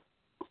mute.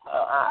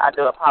 I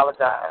do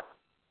apologize.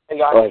 So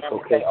y'all hear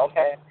me say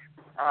okay.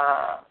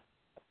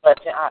 But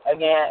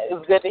again, it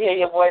was good to hear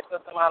your voice,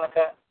 Sister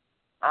Monica.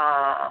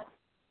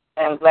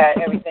 And glad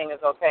everything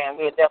is okay. And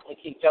we'll definitely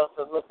keep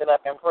Joseph lifted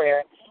up in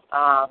prayer,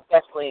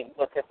 especially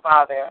with his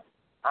father.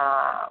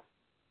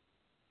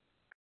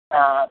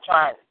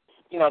 Try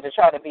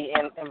to be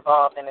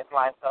involved in his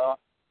life. So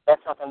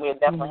that's something we'll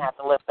definitely have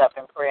to lift up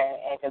in prayer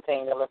and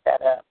continue to lift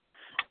that up.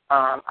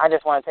 I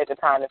just want to take the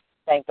time to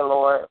thank the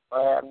Lord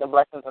for the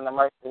blessings and the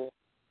mercies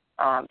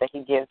that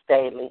he gives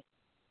daily.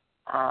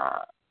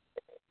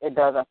 It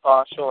doesn't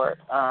fall short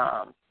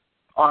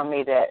on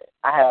me that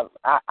I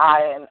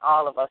and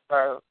all of us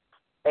serve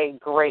a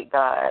great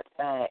God,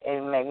 a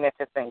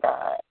magnificent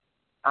God.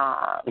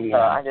 So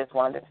I just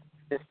wanted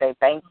to say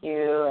thank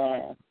you,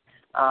 and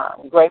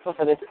I'm grateful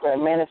for this prayer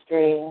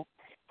ministry,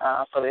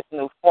 for this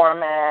new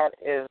format.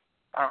 It's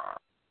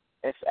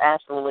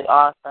absolutely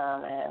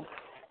awesome, and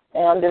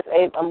And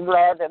I'm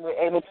glad that we're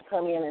able to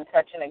come in and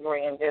touch and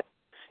agree and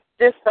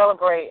just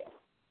celebrate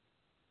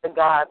the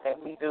God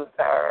that we do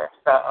serve.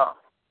 So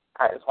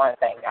I just want to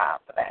thank God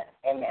for that.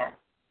 Amen.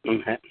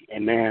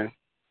 Amen.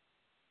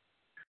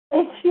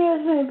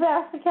 Excuse me,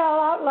 Pastor Cal,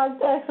 I'd like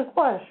to ask a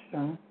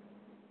question.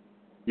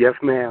 Yes,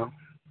 ma'am.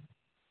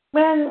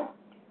 When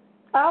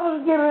I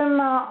was giving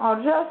my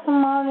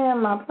testimony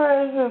and my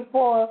praise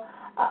report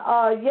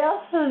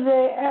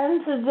yesterday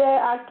and today,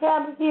 I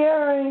kept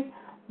hearing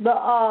the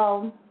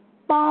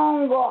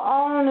phone go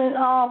on and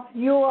off.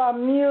 You are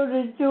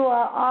muted, you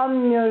are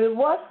unmuted.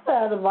 What's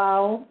that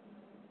about?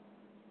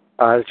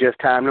 It's just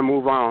time to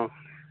move on.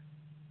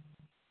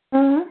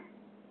 Mm-hmm.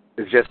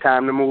 It's just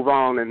time to move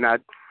on and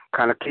not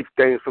kind of keep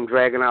things from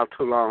dragging out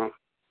too long.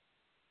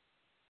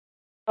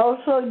 Oh,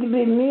 so you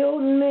be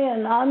muting me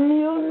and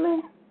unmuting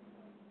me?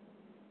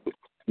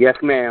 Yes,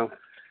 ma'am.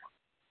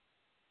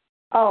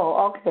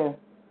 Oh, okay.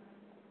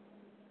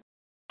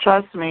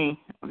 Trust me,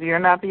 you're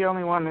not the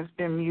only one that's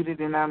been muted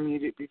and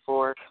unmuted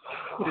before,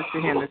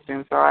 Mr.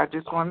 Henderson. So I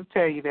just want to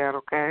tell you that,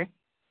 okay?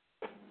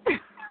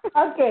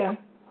 Okay.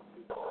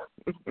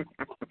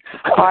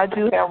 I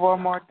do have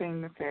one more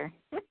thing to say.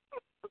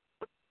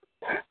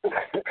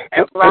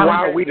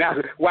 Why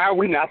are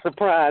we not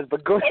surprised?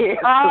 But go ahead.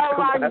 Oh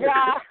my God,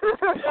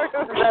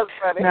 that's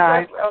funny.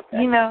 No,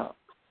 okay.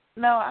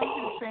 No, I'm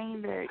just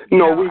saying that.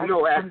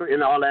 Actually,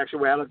 in all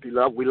actuality,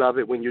 we love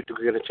it when you do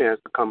get a chance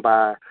to come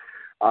by.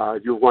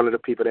 You're one of the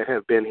people that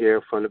have been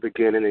here from the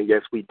beginning, and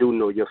yes, we do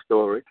know your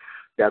story.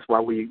 That's why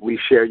we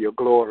share your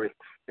glory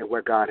and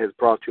where God has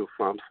brought you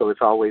from. So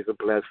it's always a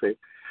blessing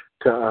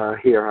to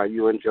hear how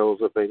you and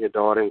Joseph and your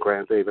daughter and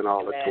grandbaby and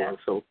all are doing.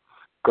 So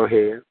go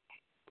ahead.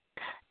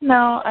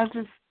 No, I'm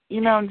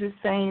just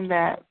saying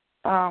that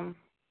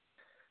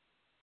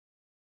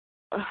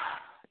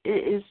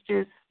it's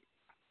just,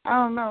 I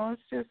don't know.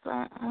 It's just,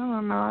 I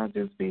don't know. I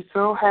just be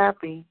so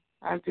happy.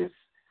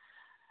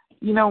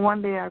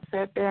 One day I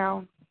sat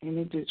down and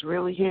it just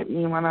really hit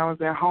me when I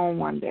was at home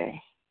one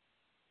day.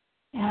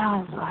 And I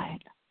was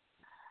like,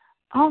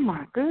 oh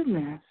my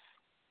goodness,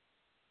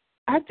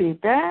 I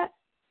did that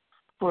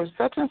for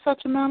such and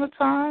such amount of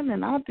time,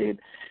 and I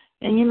did,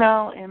 and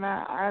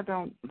I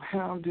don't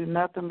do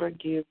nothing but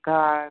give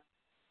God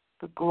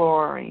the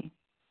glory,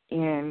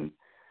 and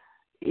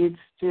it's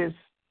just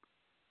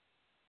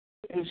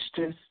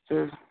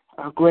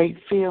a great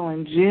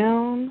feeling.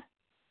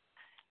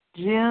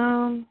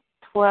 June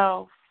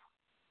 12th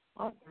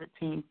or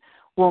 13th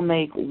will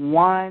make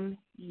 1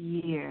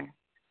 year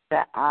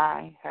that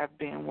I have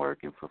been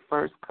working for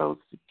First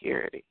Coast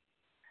Security.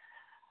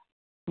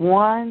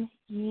 1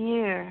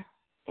 year.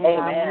 And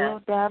Amen. I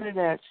moved out of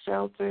that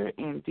shelter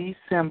in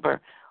December,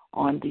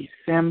 on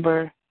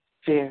December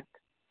 5th.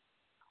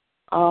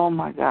 Oh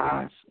my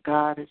gosh,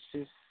 God is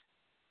just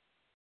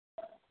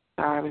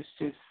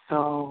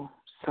so,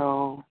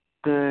 so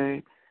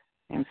good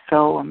and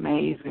so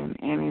amazing.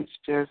 And it's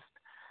just,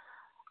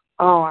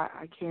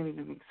 I can't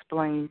even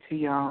explain to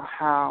y'all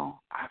how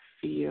I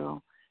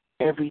feel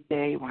every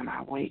day when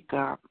I wake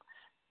up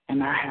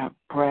and I have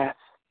breath.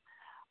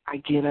 I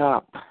get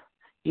up.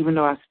 Even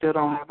though I still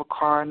don't have a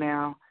car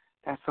now,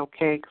 that's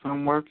okay because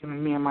I'm working,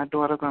 and me and my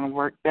daughter are going to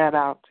work that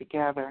out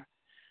together.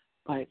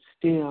 But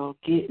still,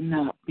 getting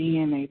up,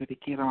 being able to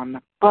get on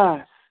the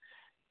bus,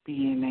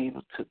 being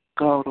able to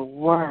go to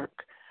work.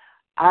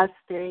 I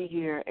stay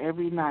here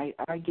every night.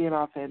 I get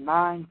off at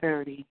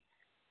 9:30,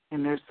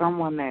 and there's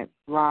someone that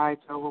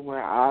rides over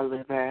where I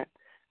live at.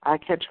 I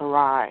catch a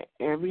ride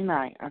every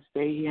night. I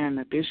stay here an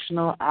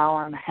additional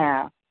hour and a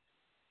half,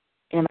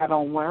 and I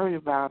don't worry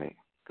about it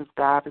because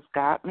God has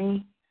got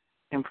me.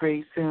 And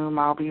pretty soon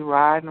I'll be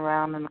riding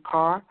around in the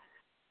car,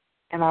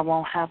 and I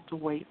won't have to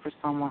wait for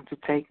someone to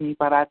take me.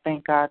 But I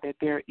thank God that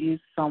there is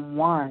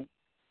someone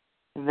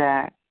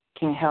that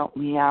can help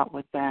me out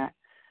with that.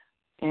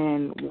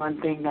 And one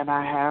thing that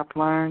I have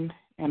learned,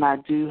 and I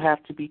do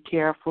have to be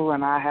careful,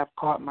 and I have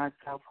caught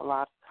myself a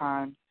lot of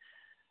times,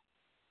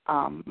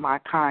 my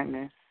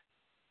kindness.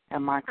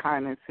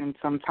 And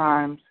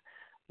sometimes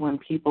when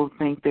people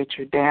think that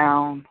you're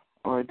down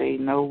or they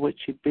know what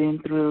you've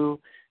been through,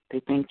 they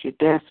think you're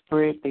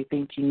desperate. They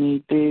think you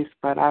need this,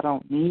 but I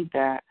don't need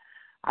that.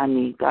 I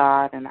need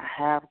God, and I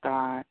have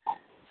God.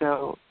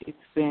 So it's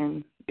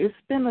been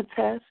a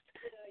test,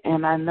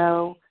 and I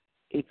know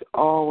it's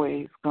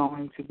always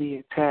going to be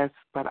a test,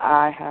 but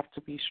I have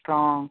to be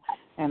strong,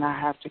 and I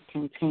have to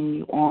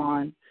continue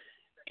on.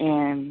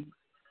 And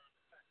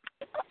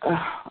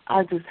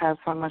I just have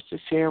so much to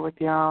share with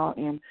y'all,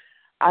 and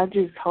I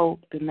just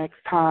hope the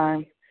next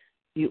time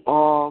you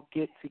all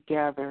get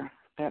together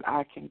that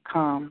I can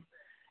come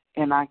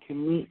and I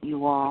can meet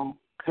you all,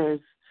 because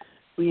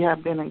we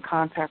have been in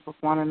contact with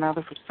one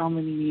another for so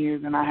many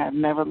years, and I have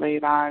never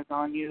laid eyes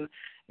on you,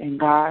 and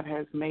God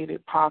has made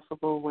it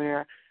possible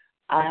where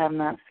I have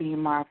not seen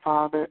my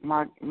father,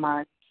 my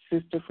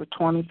sister for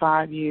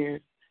 25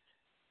 years,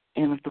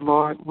 and if the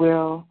Lord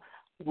will,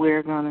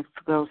 we're going to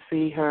go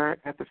see her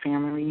at the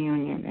family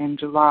reunion in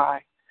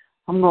July.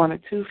 I'm going to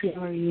 2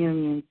 family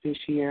reunions this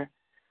year,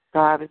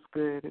 God is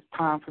good. It's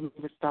time for me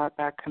to start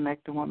back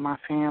connecting with my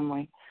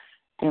family.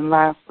 And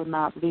last but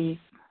not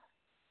least,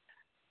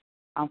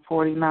 I'm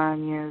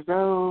 49 years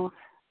old.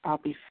 I'll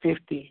be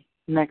 50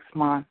 next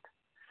month.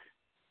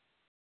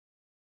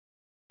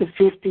 The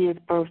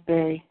 50th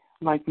birthday,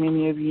 like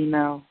many of you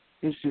know,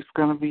 is just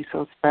going to be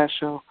so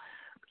special.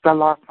 I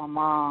lost my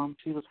mom.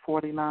 She was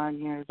 49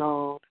 years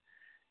old,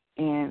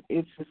 and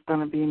it's just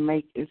going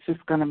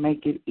to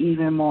make it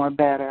even more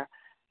better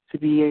to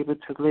be able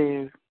to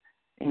live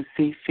and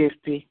see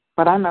 50.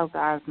 But I know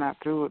God's not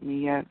through with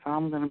me yet, so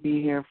I'm going to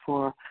be here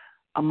for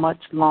a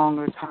much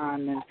longer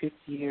time than 50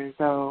 years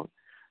old.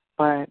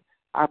 But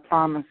I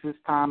promise this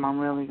time I'm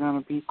really going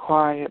to be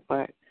quiet.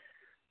 But,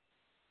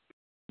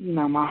 you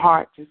know, my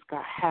heart just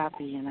got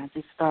happy, and I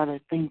just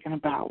started thinking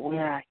about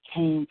where I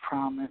came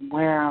from and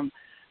where I'm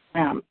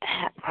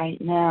at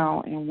right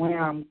now and where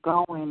I'm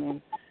going.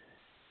 And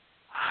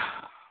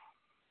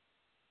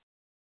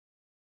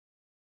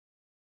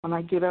when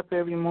I get up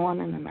every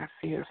morning and I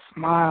see a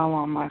smile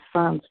on my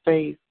son's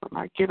face,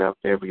 when I get up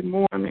every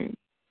morning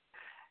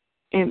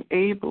and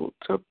able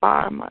to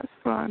buy my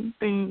son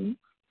things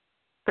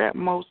that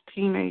most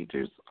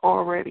teenagers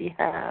already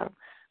have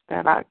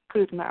that I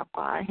could not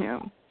buy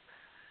him,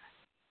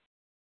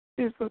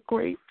 it's a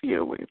great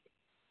feeling.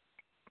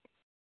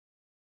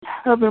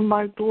 Having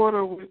my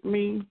daughter with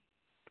me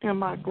and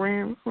my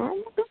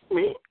grandson with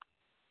me,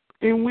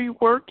 and we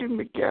working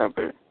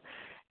together,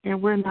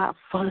 and we're not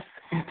fussing,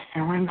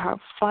 and we're not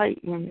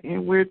fighting,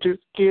 and we're just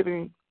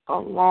getting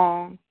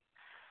along.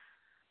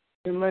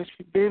 Unless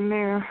you've been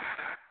there,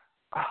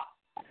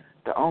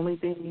 the only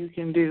thing you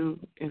can do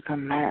is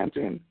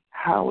imagine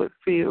how it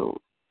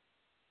feels.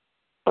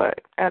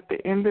 But at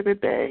the end of the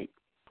day,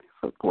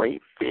 it's a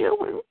great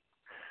feeling.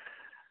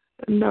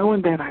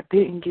 Knowing that I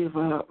didn't give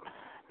up,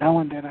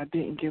 knowing that I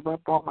didn't give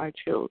up on my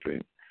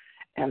children,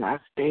 and I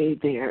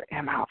stayed there,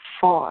 and I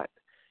fought,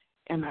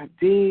 and I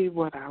did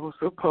what I was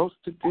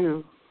supposed to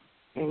do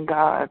in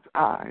God's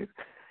eyes.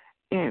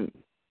 And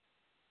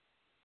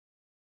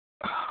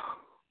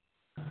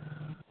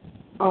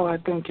I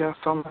thank y'all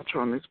so much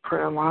on this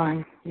prayer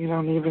line. You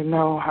don't even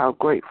know how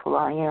grateful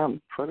I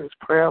am for this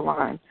prayer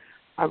line.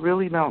 I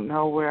really don't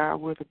know where I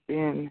would have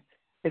been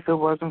if it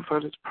wasn't for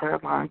this prayer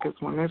line, because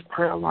when this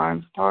prayer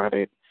line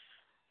started,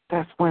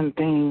 that's when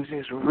things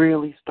just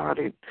really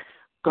started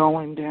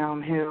going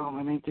downhill,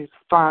 and it just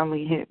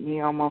finally hit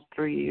me almost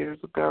 3 years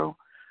ago.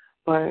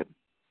 But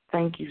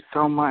thank you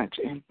so much,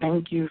 and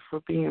thank you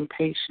for being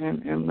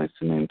patient and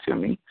listening to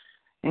me,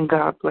 and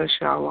God bless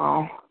y'all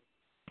all.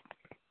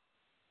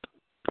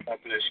 God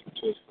bless you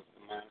too,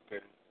 Sister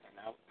Monica. And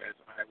as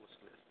I was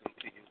listening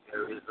to you,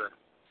 there is a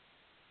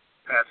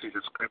passage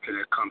of scripture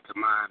that comes to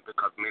mind,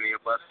 because many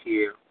of us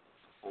here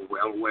are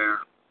well aware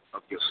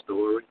of your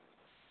story.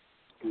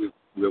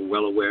 We're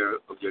well aware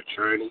of your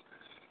journey,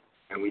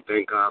 and we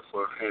thank God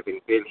for having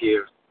been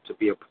here to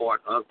be a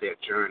part of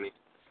that journey.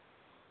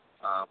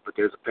 But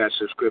there's a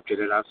passage of scripture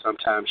that I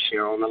sometimes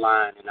share on the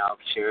line, and I'll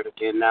share it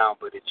again now,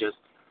 but it just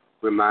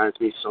reminds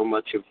me so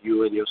much of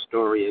you and your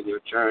story and your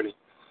journey.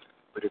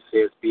 But it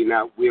says, be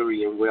not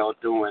weary in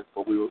well-doing,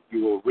 for you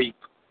will reap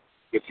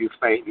if you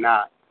faint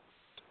not.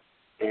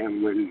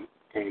 And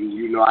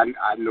you know,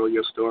 I know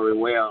your story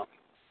well.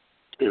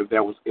 If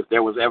there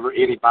was ever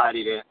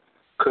anybody that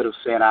could have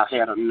said I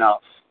had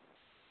enough,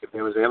 if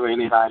there was ever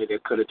anybody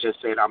that could have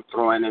just said I'm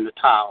throwing in the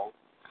towel,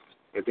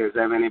 if there's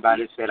ever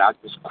anybody that said I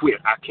just quit,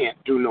 I can't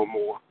do no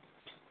more,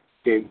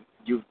 then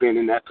you've been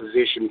in that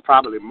position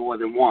probably more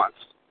than once.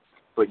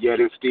 But yet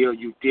and still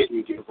you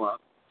didn't give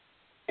up.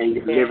 And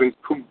you're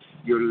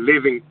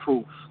living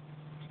proof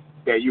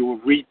that you will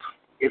reap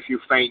if you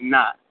faint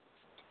not.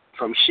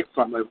 From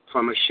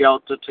a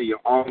shelter to your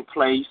own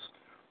place,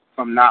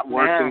 from not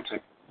working to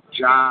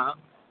job,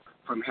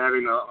 from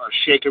having a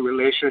shaky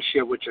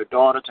relationship with your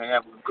daughter to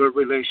have a good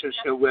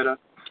relationship with her.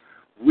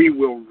 We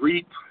will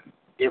reap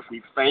if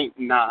we faint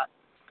not.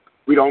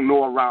 We don't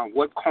know around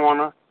what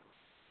corner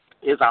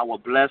is our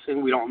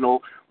blessing. We don't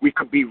know. We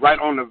could be right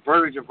on the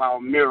verge of our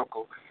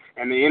miracle,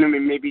 and the enemy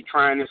may be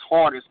trying his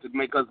hardest to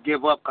make us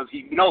give up, because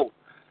he knows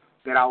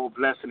that our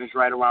blessing is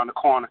right around the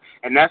corner.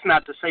 And that's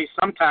not to say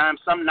some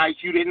nights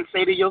you didn't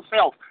say to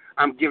yourself,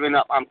 I'm giving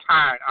up, I'm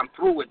tired, I'm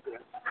through with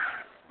this.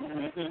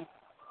 Mm-hmm.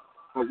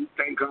 But we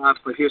thank God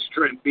for his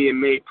strength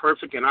being made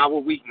perfect in our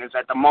weakness.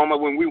 At the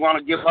moment when we want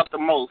to give up the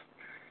most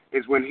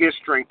is when his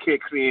strength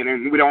kicks in,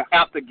 and we don't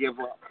have to give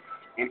up.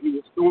 And he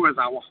restores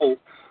our hope.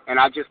 And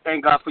I just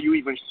thank God for you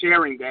even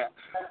sharing that,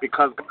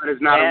 because God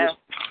is not a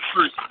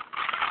person.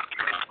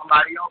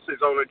 Somebody else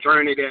is on a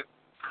journey that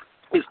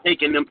is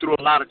taking them through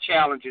a lot of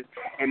challenges,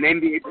 and they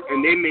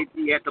may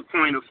be at the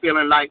point of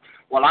feeling like,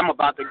 well, I'm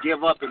about to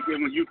give up. And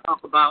then when you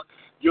talk about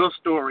your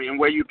story and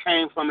where you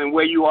came from and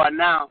where you are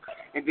now,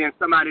 and then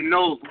somebody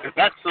knows if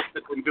that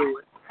sister can do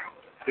it,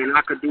 then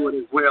I could do it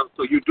as well.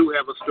 So you do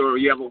have a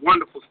story. You have a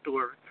wonderful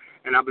story,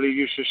 and I believe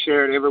you should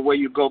share it everywhere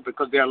you go,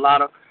 because there are a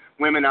lot of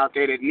women out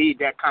there that need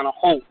that kind of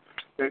hope,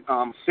 that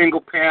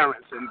single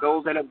parents and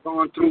those that have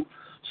gone through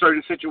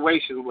certain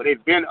situations where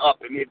they've been up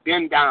and they've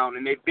been down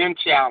and they've been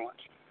challenged.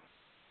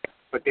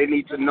 but they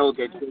need to know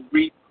that you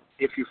reap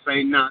if you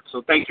faint not.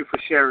 So thank you for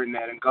sharing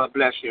that, and God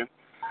bless you.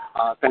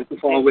 Thank you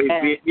for always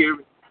being here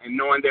and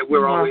knowing that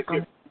we're always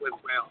here as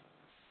well.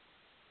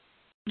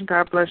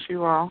 God bless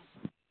you all.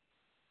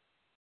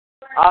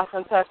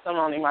 Awesome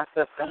testimony, my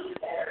sister.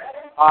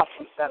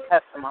 Awesome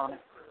testimony.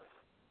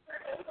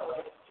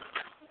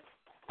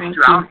 Thank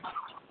you.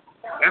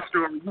 That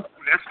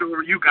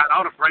story you got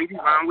ought to bring you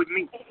around with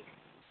me.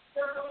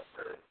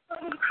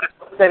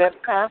 Say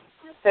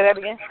that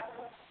again.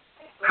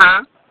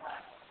 Huh?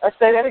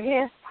 Say that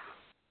again.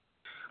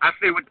 I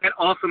say with that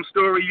awesome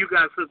story you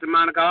got, Sister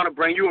Monica, I ought to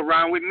bring you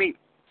around with me.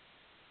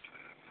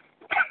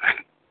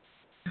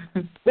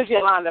 This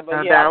Yolanda,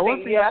 but that I would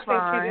think, be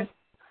fine.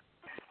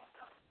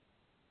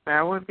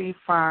 That would be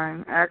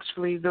fine.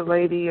 Actually, the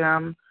lady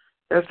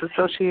that's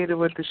associated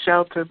with the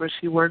shelter, but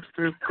she works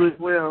through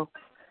Goodwill,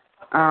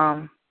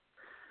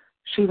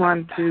 she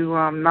wanted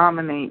to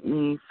nominate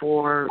me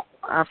for,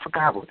 I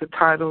forgot what the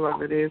title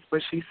of it is,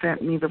 but she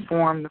sent me the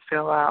form to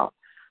fill out.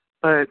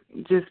 But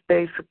just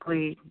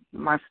basically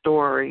my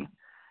story.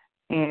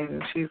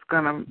 And she's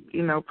going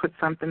to, put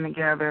something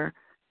together,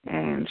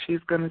 and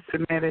she's going to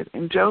submit it.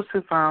 And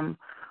Joseph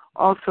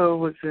also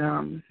was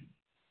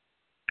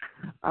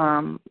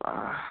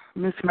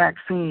Miss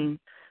Maxine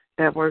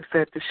that works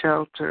at the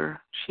shelter.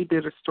 She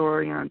did a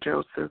story on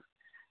Joseph,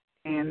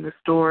 and the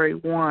story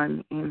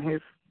won in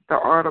the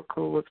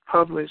article was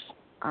published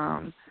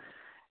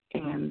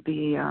in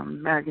the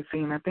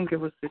magazine. I think it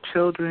was the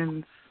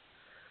Children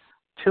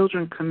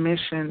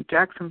Commission,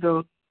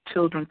 Jacksonville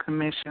Children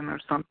Commission or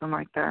something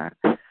like that.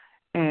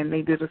 And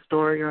they did a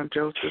story on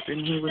Joseph,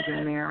 and he was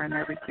in there and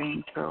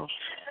everything. So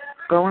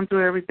going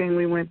through everything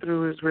we went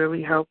through is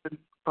really helping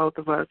both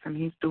of us, and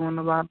he's doing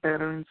a lot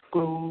better in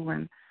school.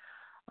 And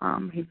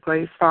he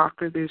plays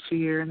soccer this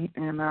year,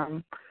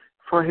 and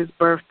for his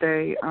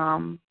birthday,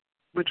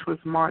 which was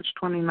March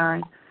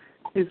 29th,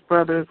 his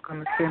brother is going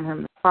to send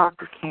him to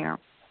soccer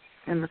camp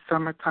in the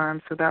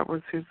summertime. So that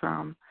was his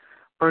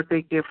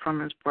birthday gift from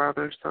his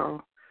brother.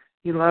 So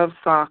he loves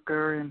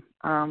soccer,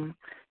 and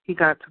he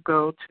got to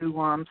go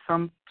to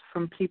some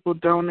people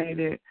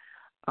donated.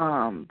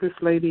 This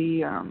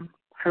lady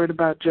heard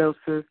about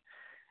Joseph,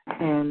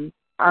 and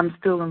I'm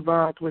still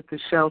involved with the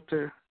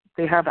shelter.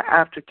 They have an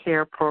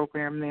aftercare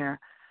program there,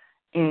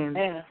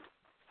 and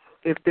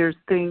if there's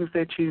things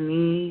that you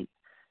need,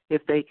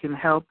 if they can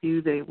help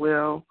you, they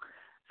will.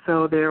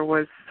 So there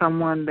was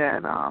someone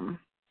that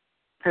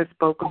had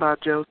spoke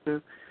about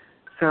Joseph.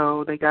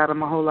 So they got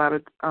him a whole lot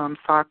of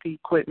soccer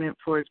equipment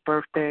for his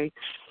birthday,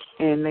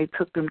 and they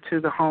took him to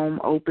the home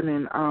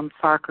opening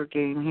soccer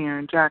game here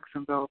in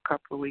Jacksonville a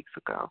couple of weeks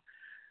ago.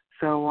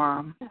 So,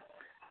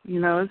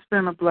 it's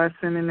been a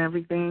blessing and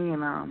everything,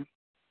 and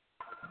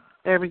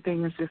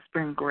everything has just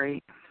been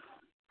great.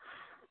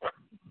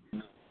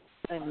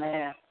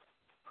 Amen.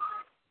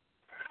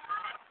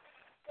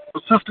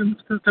 Well,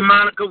 Sister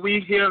Monica,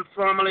 we here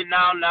formally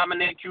now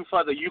nominate you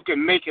for the You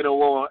Can Make It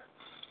Award.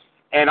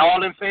 And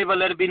all in favor,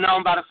 let it be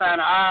known by the sign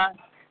of aye.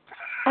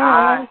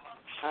 Aye.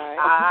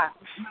 Aye.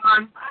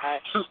 Aye.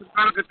 Sister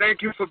Monica,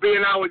 thank you for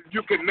being our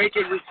You Can Make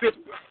It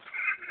recipient.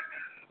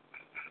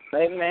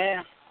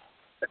 Amen.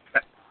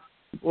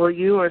 Well,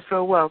 you are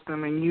so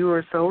welcome, and you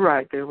are so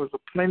right. There was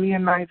plenty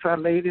of nights I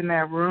laid in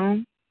that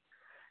room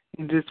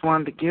and just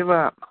wanted to give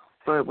up.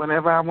 But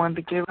whenever I wanted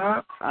to give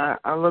up,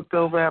 I looked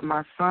over at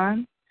my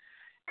son,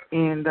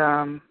 and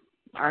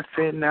I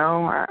said,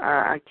 no,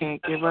 I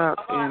can't give up.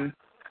 And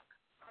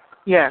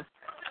yes.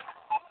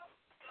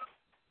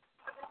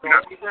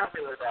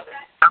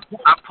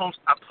 I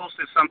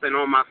posted something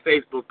on my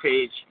Facebook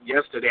page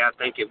yesterday, I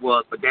think it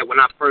was, but that when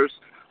I first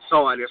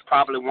saw it, it's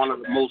probably one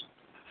of the most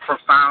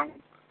profound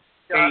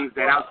things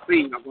that I've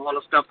seen of all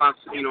the stuff I've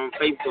seen on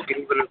Facebook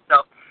and even the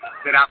stuff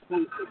that I've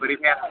posted. But it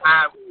has a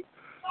highway,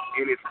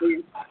 and it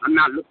says, I'm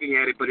not looking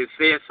at it, but it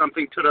says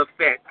something to the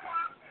effect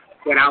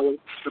that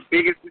the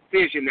biggest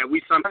decision that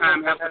we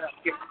sometimes have to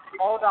get.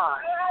 Hold on.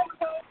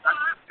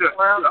 To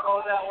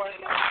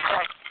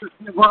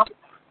give up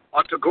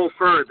or to go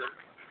further.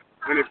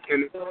 And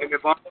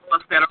if all of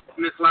us that are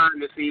on this line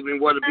this evening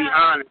were to be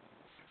honest,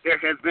 there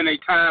has been a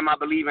time, I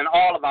believe, in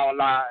all of our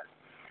lives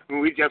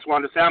when we just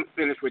want to say, I'm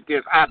finished with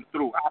this, I'm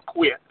through, I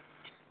quit.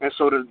 And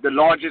so the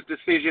largest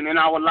decision in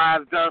our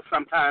lives does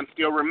sometimes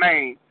still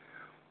remain,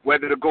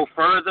 whether to go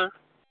further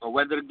or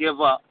whether to give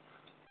up.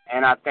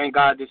 And I thank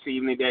God this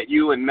evening that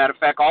you, and matter of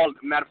fact,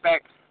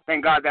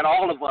 thank God that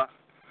all of us,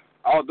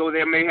 although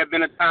there may have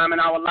been a time in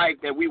our life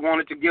that we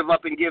wanted to give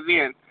up and give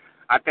in,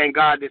 I thank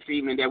God this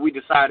evening that we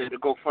decided to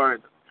go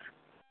further.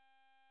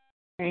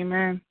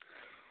 Amen.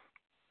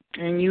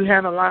 And you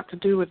had a lot to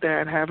do with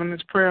that, having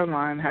this prayer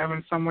line,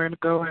 having somewhere to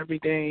go every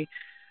day.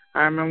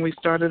 I remember we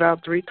started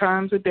out 3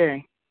 times a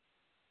day.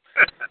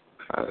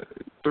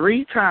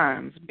 3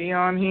 times. Be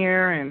on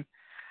here, and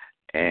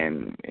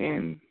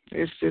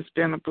it's just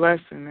been a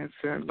blessing.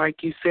 It's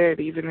like you said,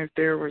 even if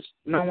there was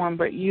no one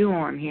but you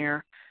on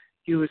here,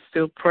 you would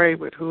still pray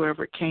with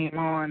whoever came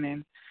on,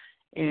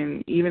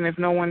 and even if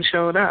no one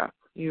showed up,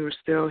 you were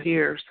still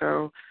here.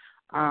 So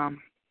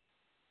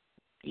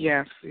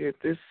yes,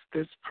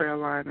 this prayer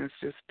line has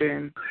just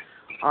been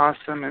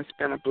awesome. It's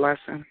been a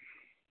blessing.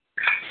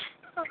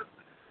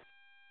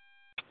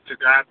 To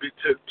God be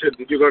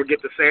you're going to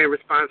get the same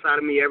response out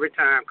of me every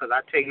time because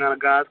I take none of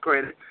God's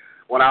credit.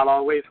 What I'll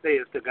always say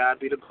is to God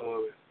be the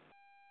glory.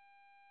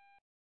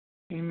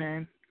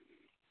 Amen.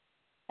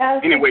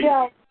 Anyway.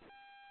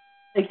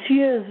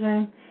 Excuse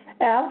me.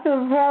 After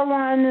the prayer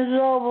line is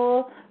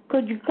over,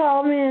 could you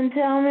call me and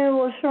tell me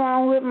what's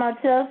wrong with my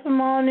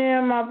testimony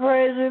and my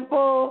praise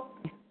report?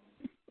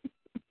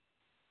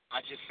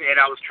 I just said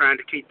I was trying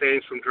to keep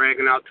things from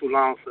dragging out too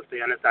long,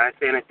 Sister Ennis. I didn't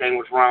say anything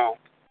was wrong.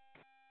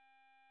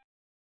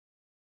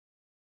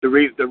 The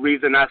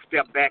reason I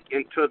stepped back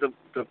into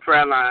the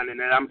prayer line and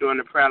that I'm doing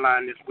the prayer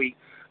line this week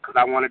because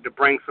I wanted to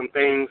bring some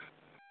things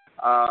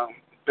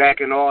back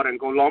in order and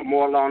go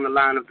more along the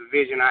line of the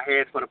vision I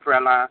had for the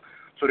prayer line.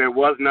 So there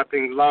was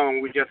nothing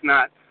long. We're just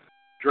not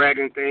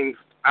dragging things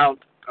out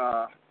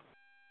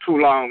too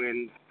long.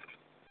 And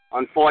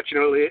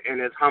unfortunately, and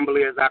as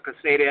humbly as I could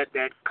say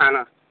that kind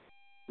of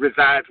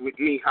resides with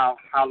me how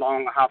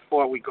long or how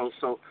far we go.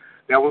 So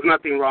there was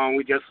nothing wrong.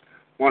 We just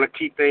want to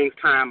keep things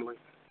timely.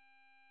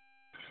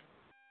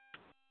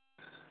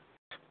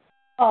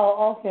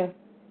 Oh, okay.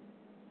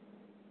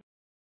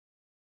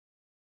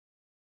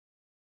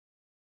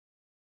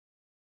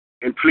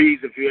 And please,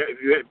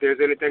 if there's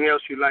anything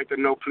else you'd like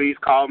to know, please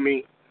call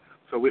me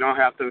so we don't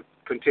have to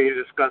continue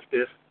to discuss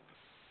this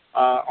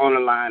on the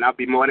line. I'll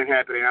be more than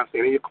happy to answer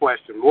any of your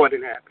questions. More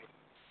than happy.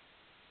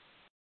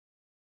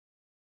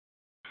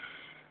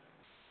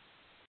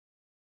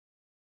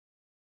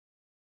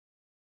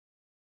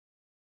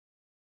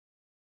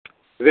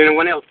 Is there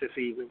anyone else this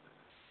evening?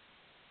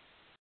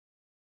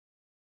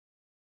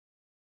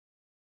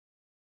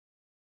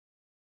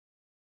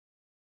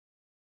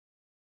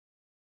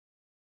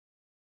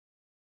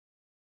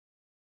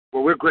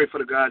 Well, we're grateful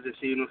to God this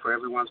evening for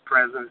everyone's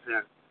presence,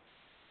 and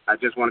I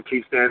just want to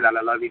keep saying that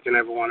I love each and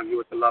every one of you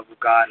with the love of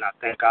God, and I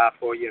thank God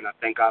for you, and I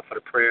thank God for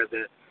the prayers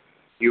that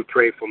you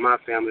prayed for my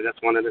family. That's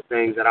one of the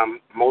things that I'm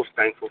most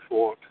thankful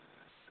for.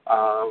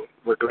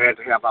 We're glad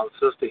to have our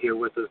sister here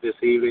with us this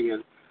evening,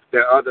 and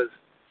there are others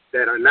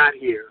that are not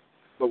here,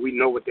 but we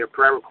know what their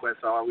prayer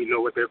requests are. We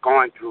know what they're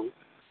going through.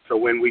 So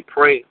when we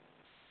pray,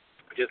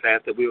 I just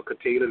ask that we will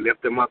continue to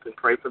lift them up and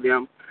pray for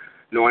them,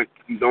 knowing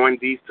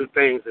these two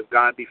things: if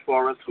God be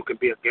for us, who could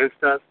be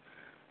against us,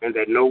 and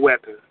that no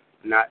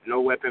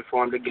weapon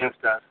formed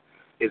against us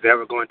is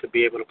ever going to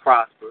be able to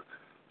prosper.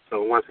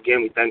 So once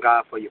again, we thank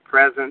God for your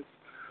presence.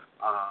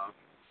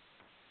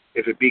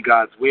 If it be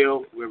God's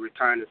will, we'll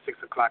return at 6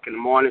 o'clock in the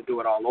morning, do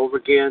it all over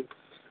again.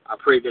 I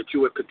pray that you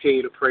would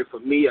continue to pray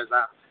for me as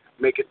I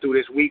make it through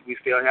this week. We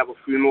still have a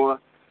few more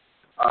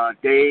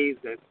days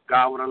that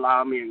God would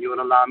allow me and you would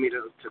allow me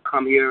to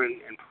come here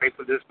and pray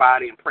for this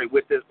body and pray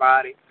with this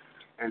body.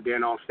 And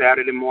then on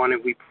Saturday morning,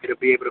 we pray to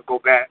be able to go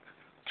back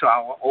to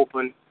our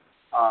open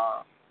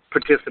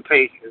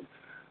participation.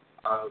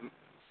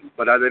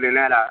 But other than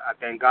that, I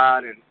thank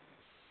God, and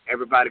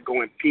everybody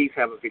go in peace,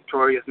 have a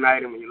victorious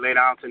night, and when you lay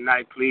down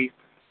tonight, please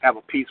have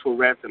a peaceful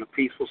rest and a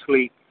peaceful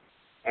sleep,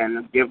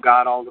 and give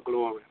God all the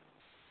glory.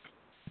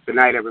 Good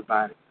night,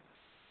 everybody.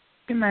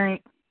 Good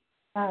night.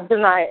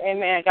 Good night.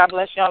 Amen. God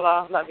bless y'all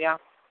all. Love y'all.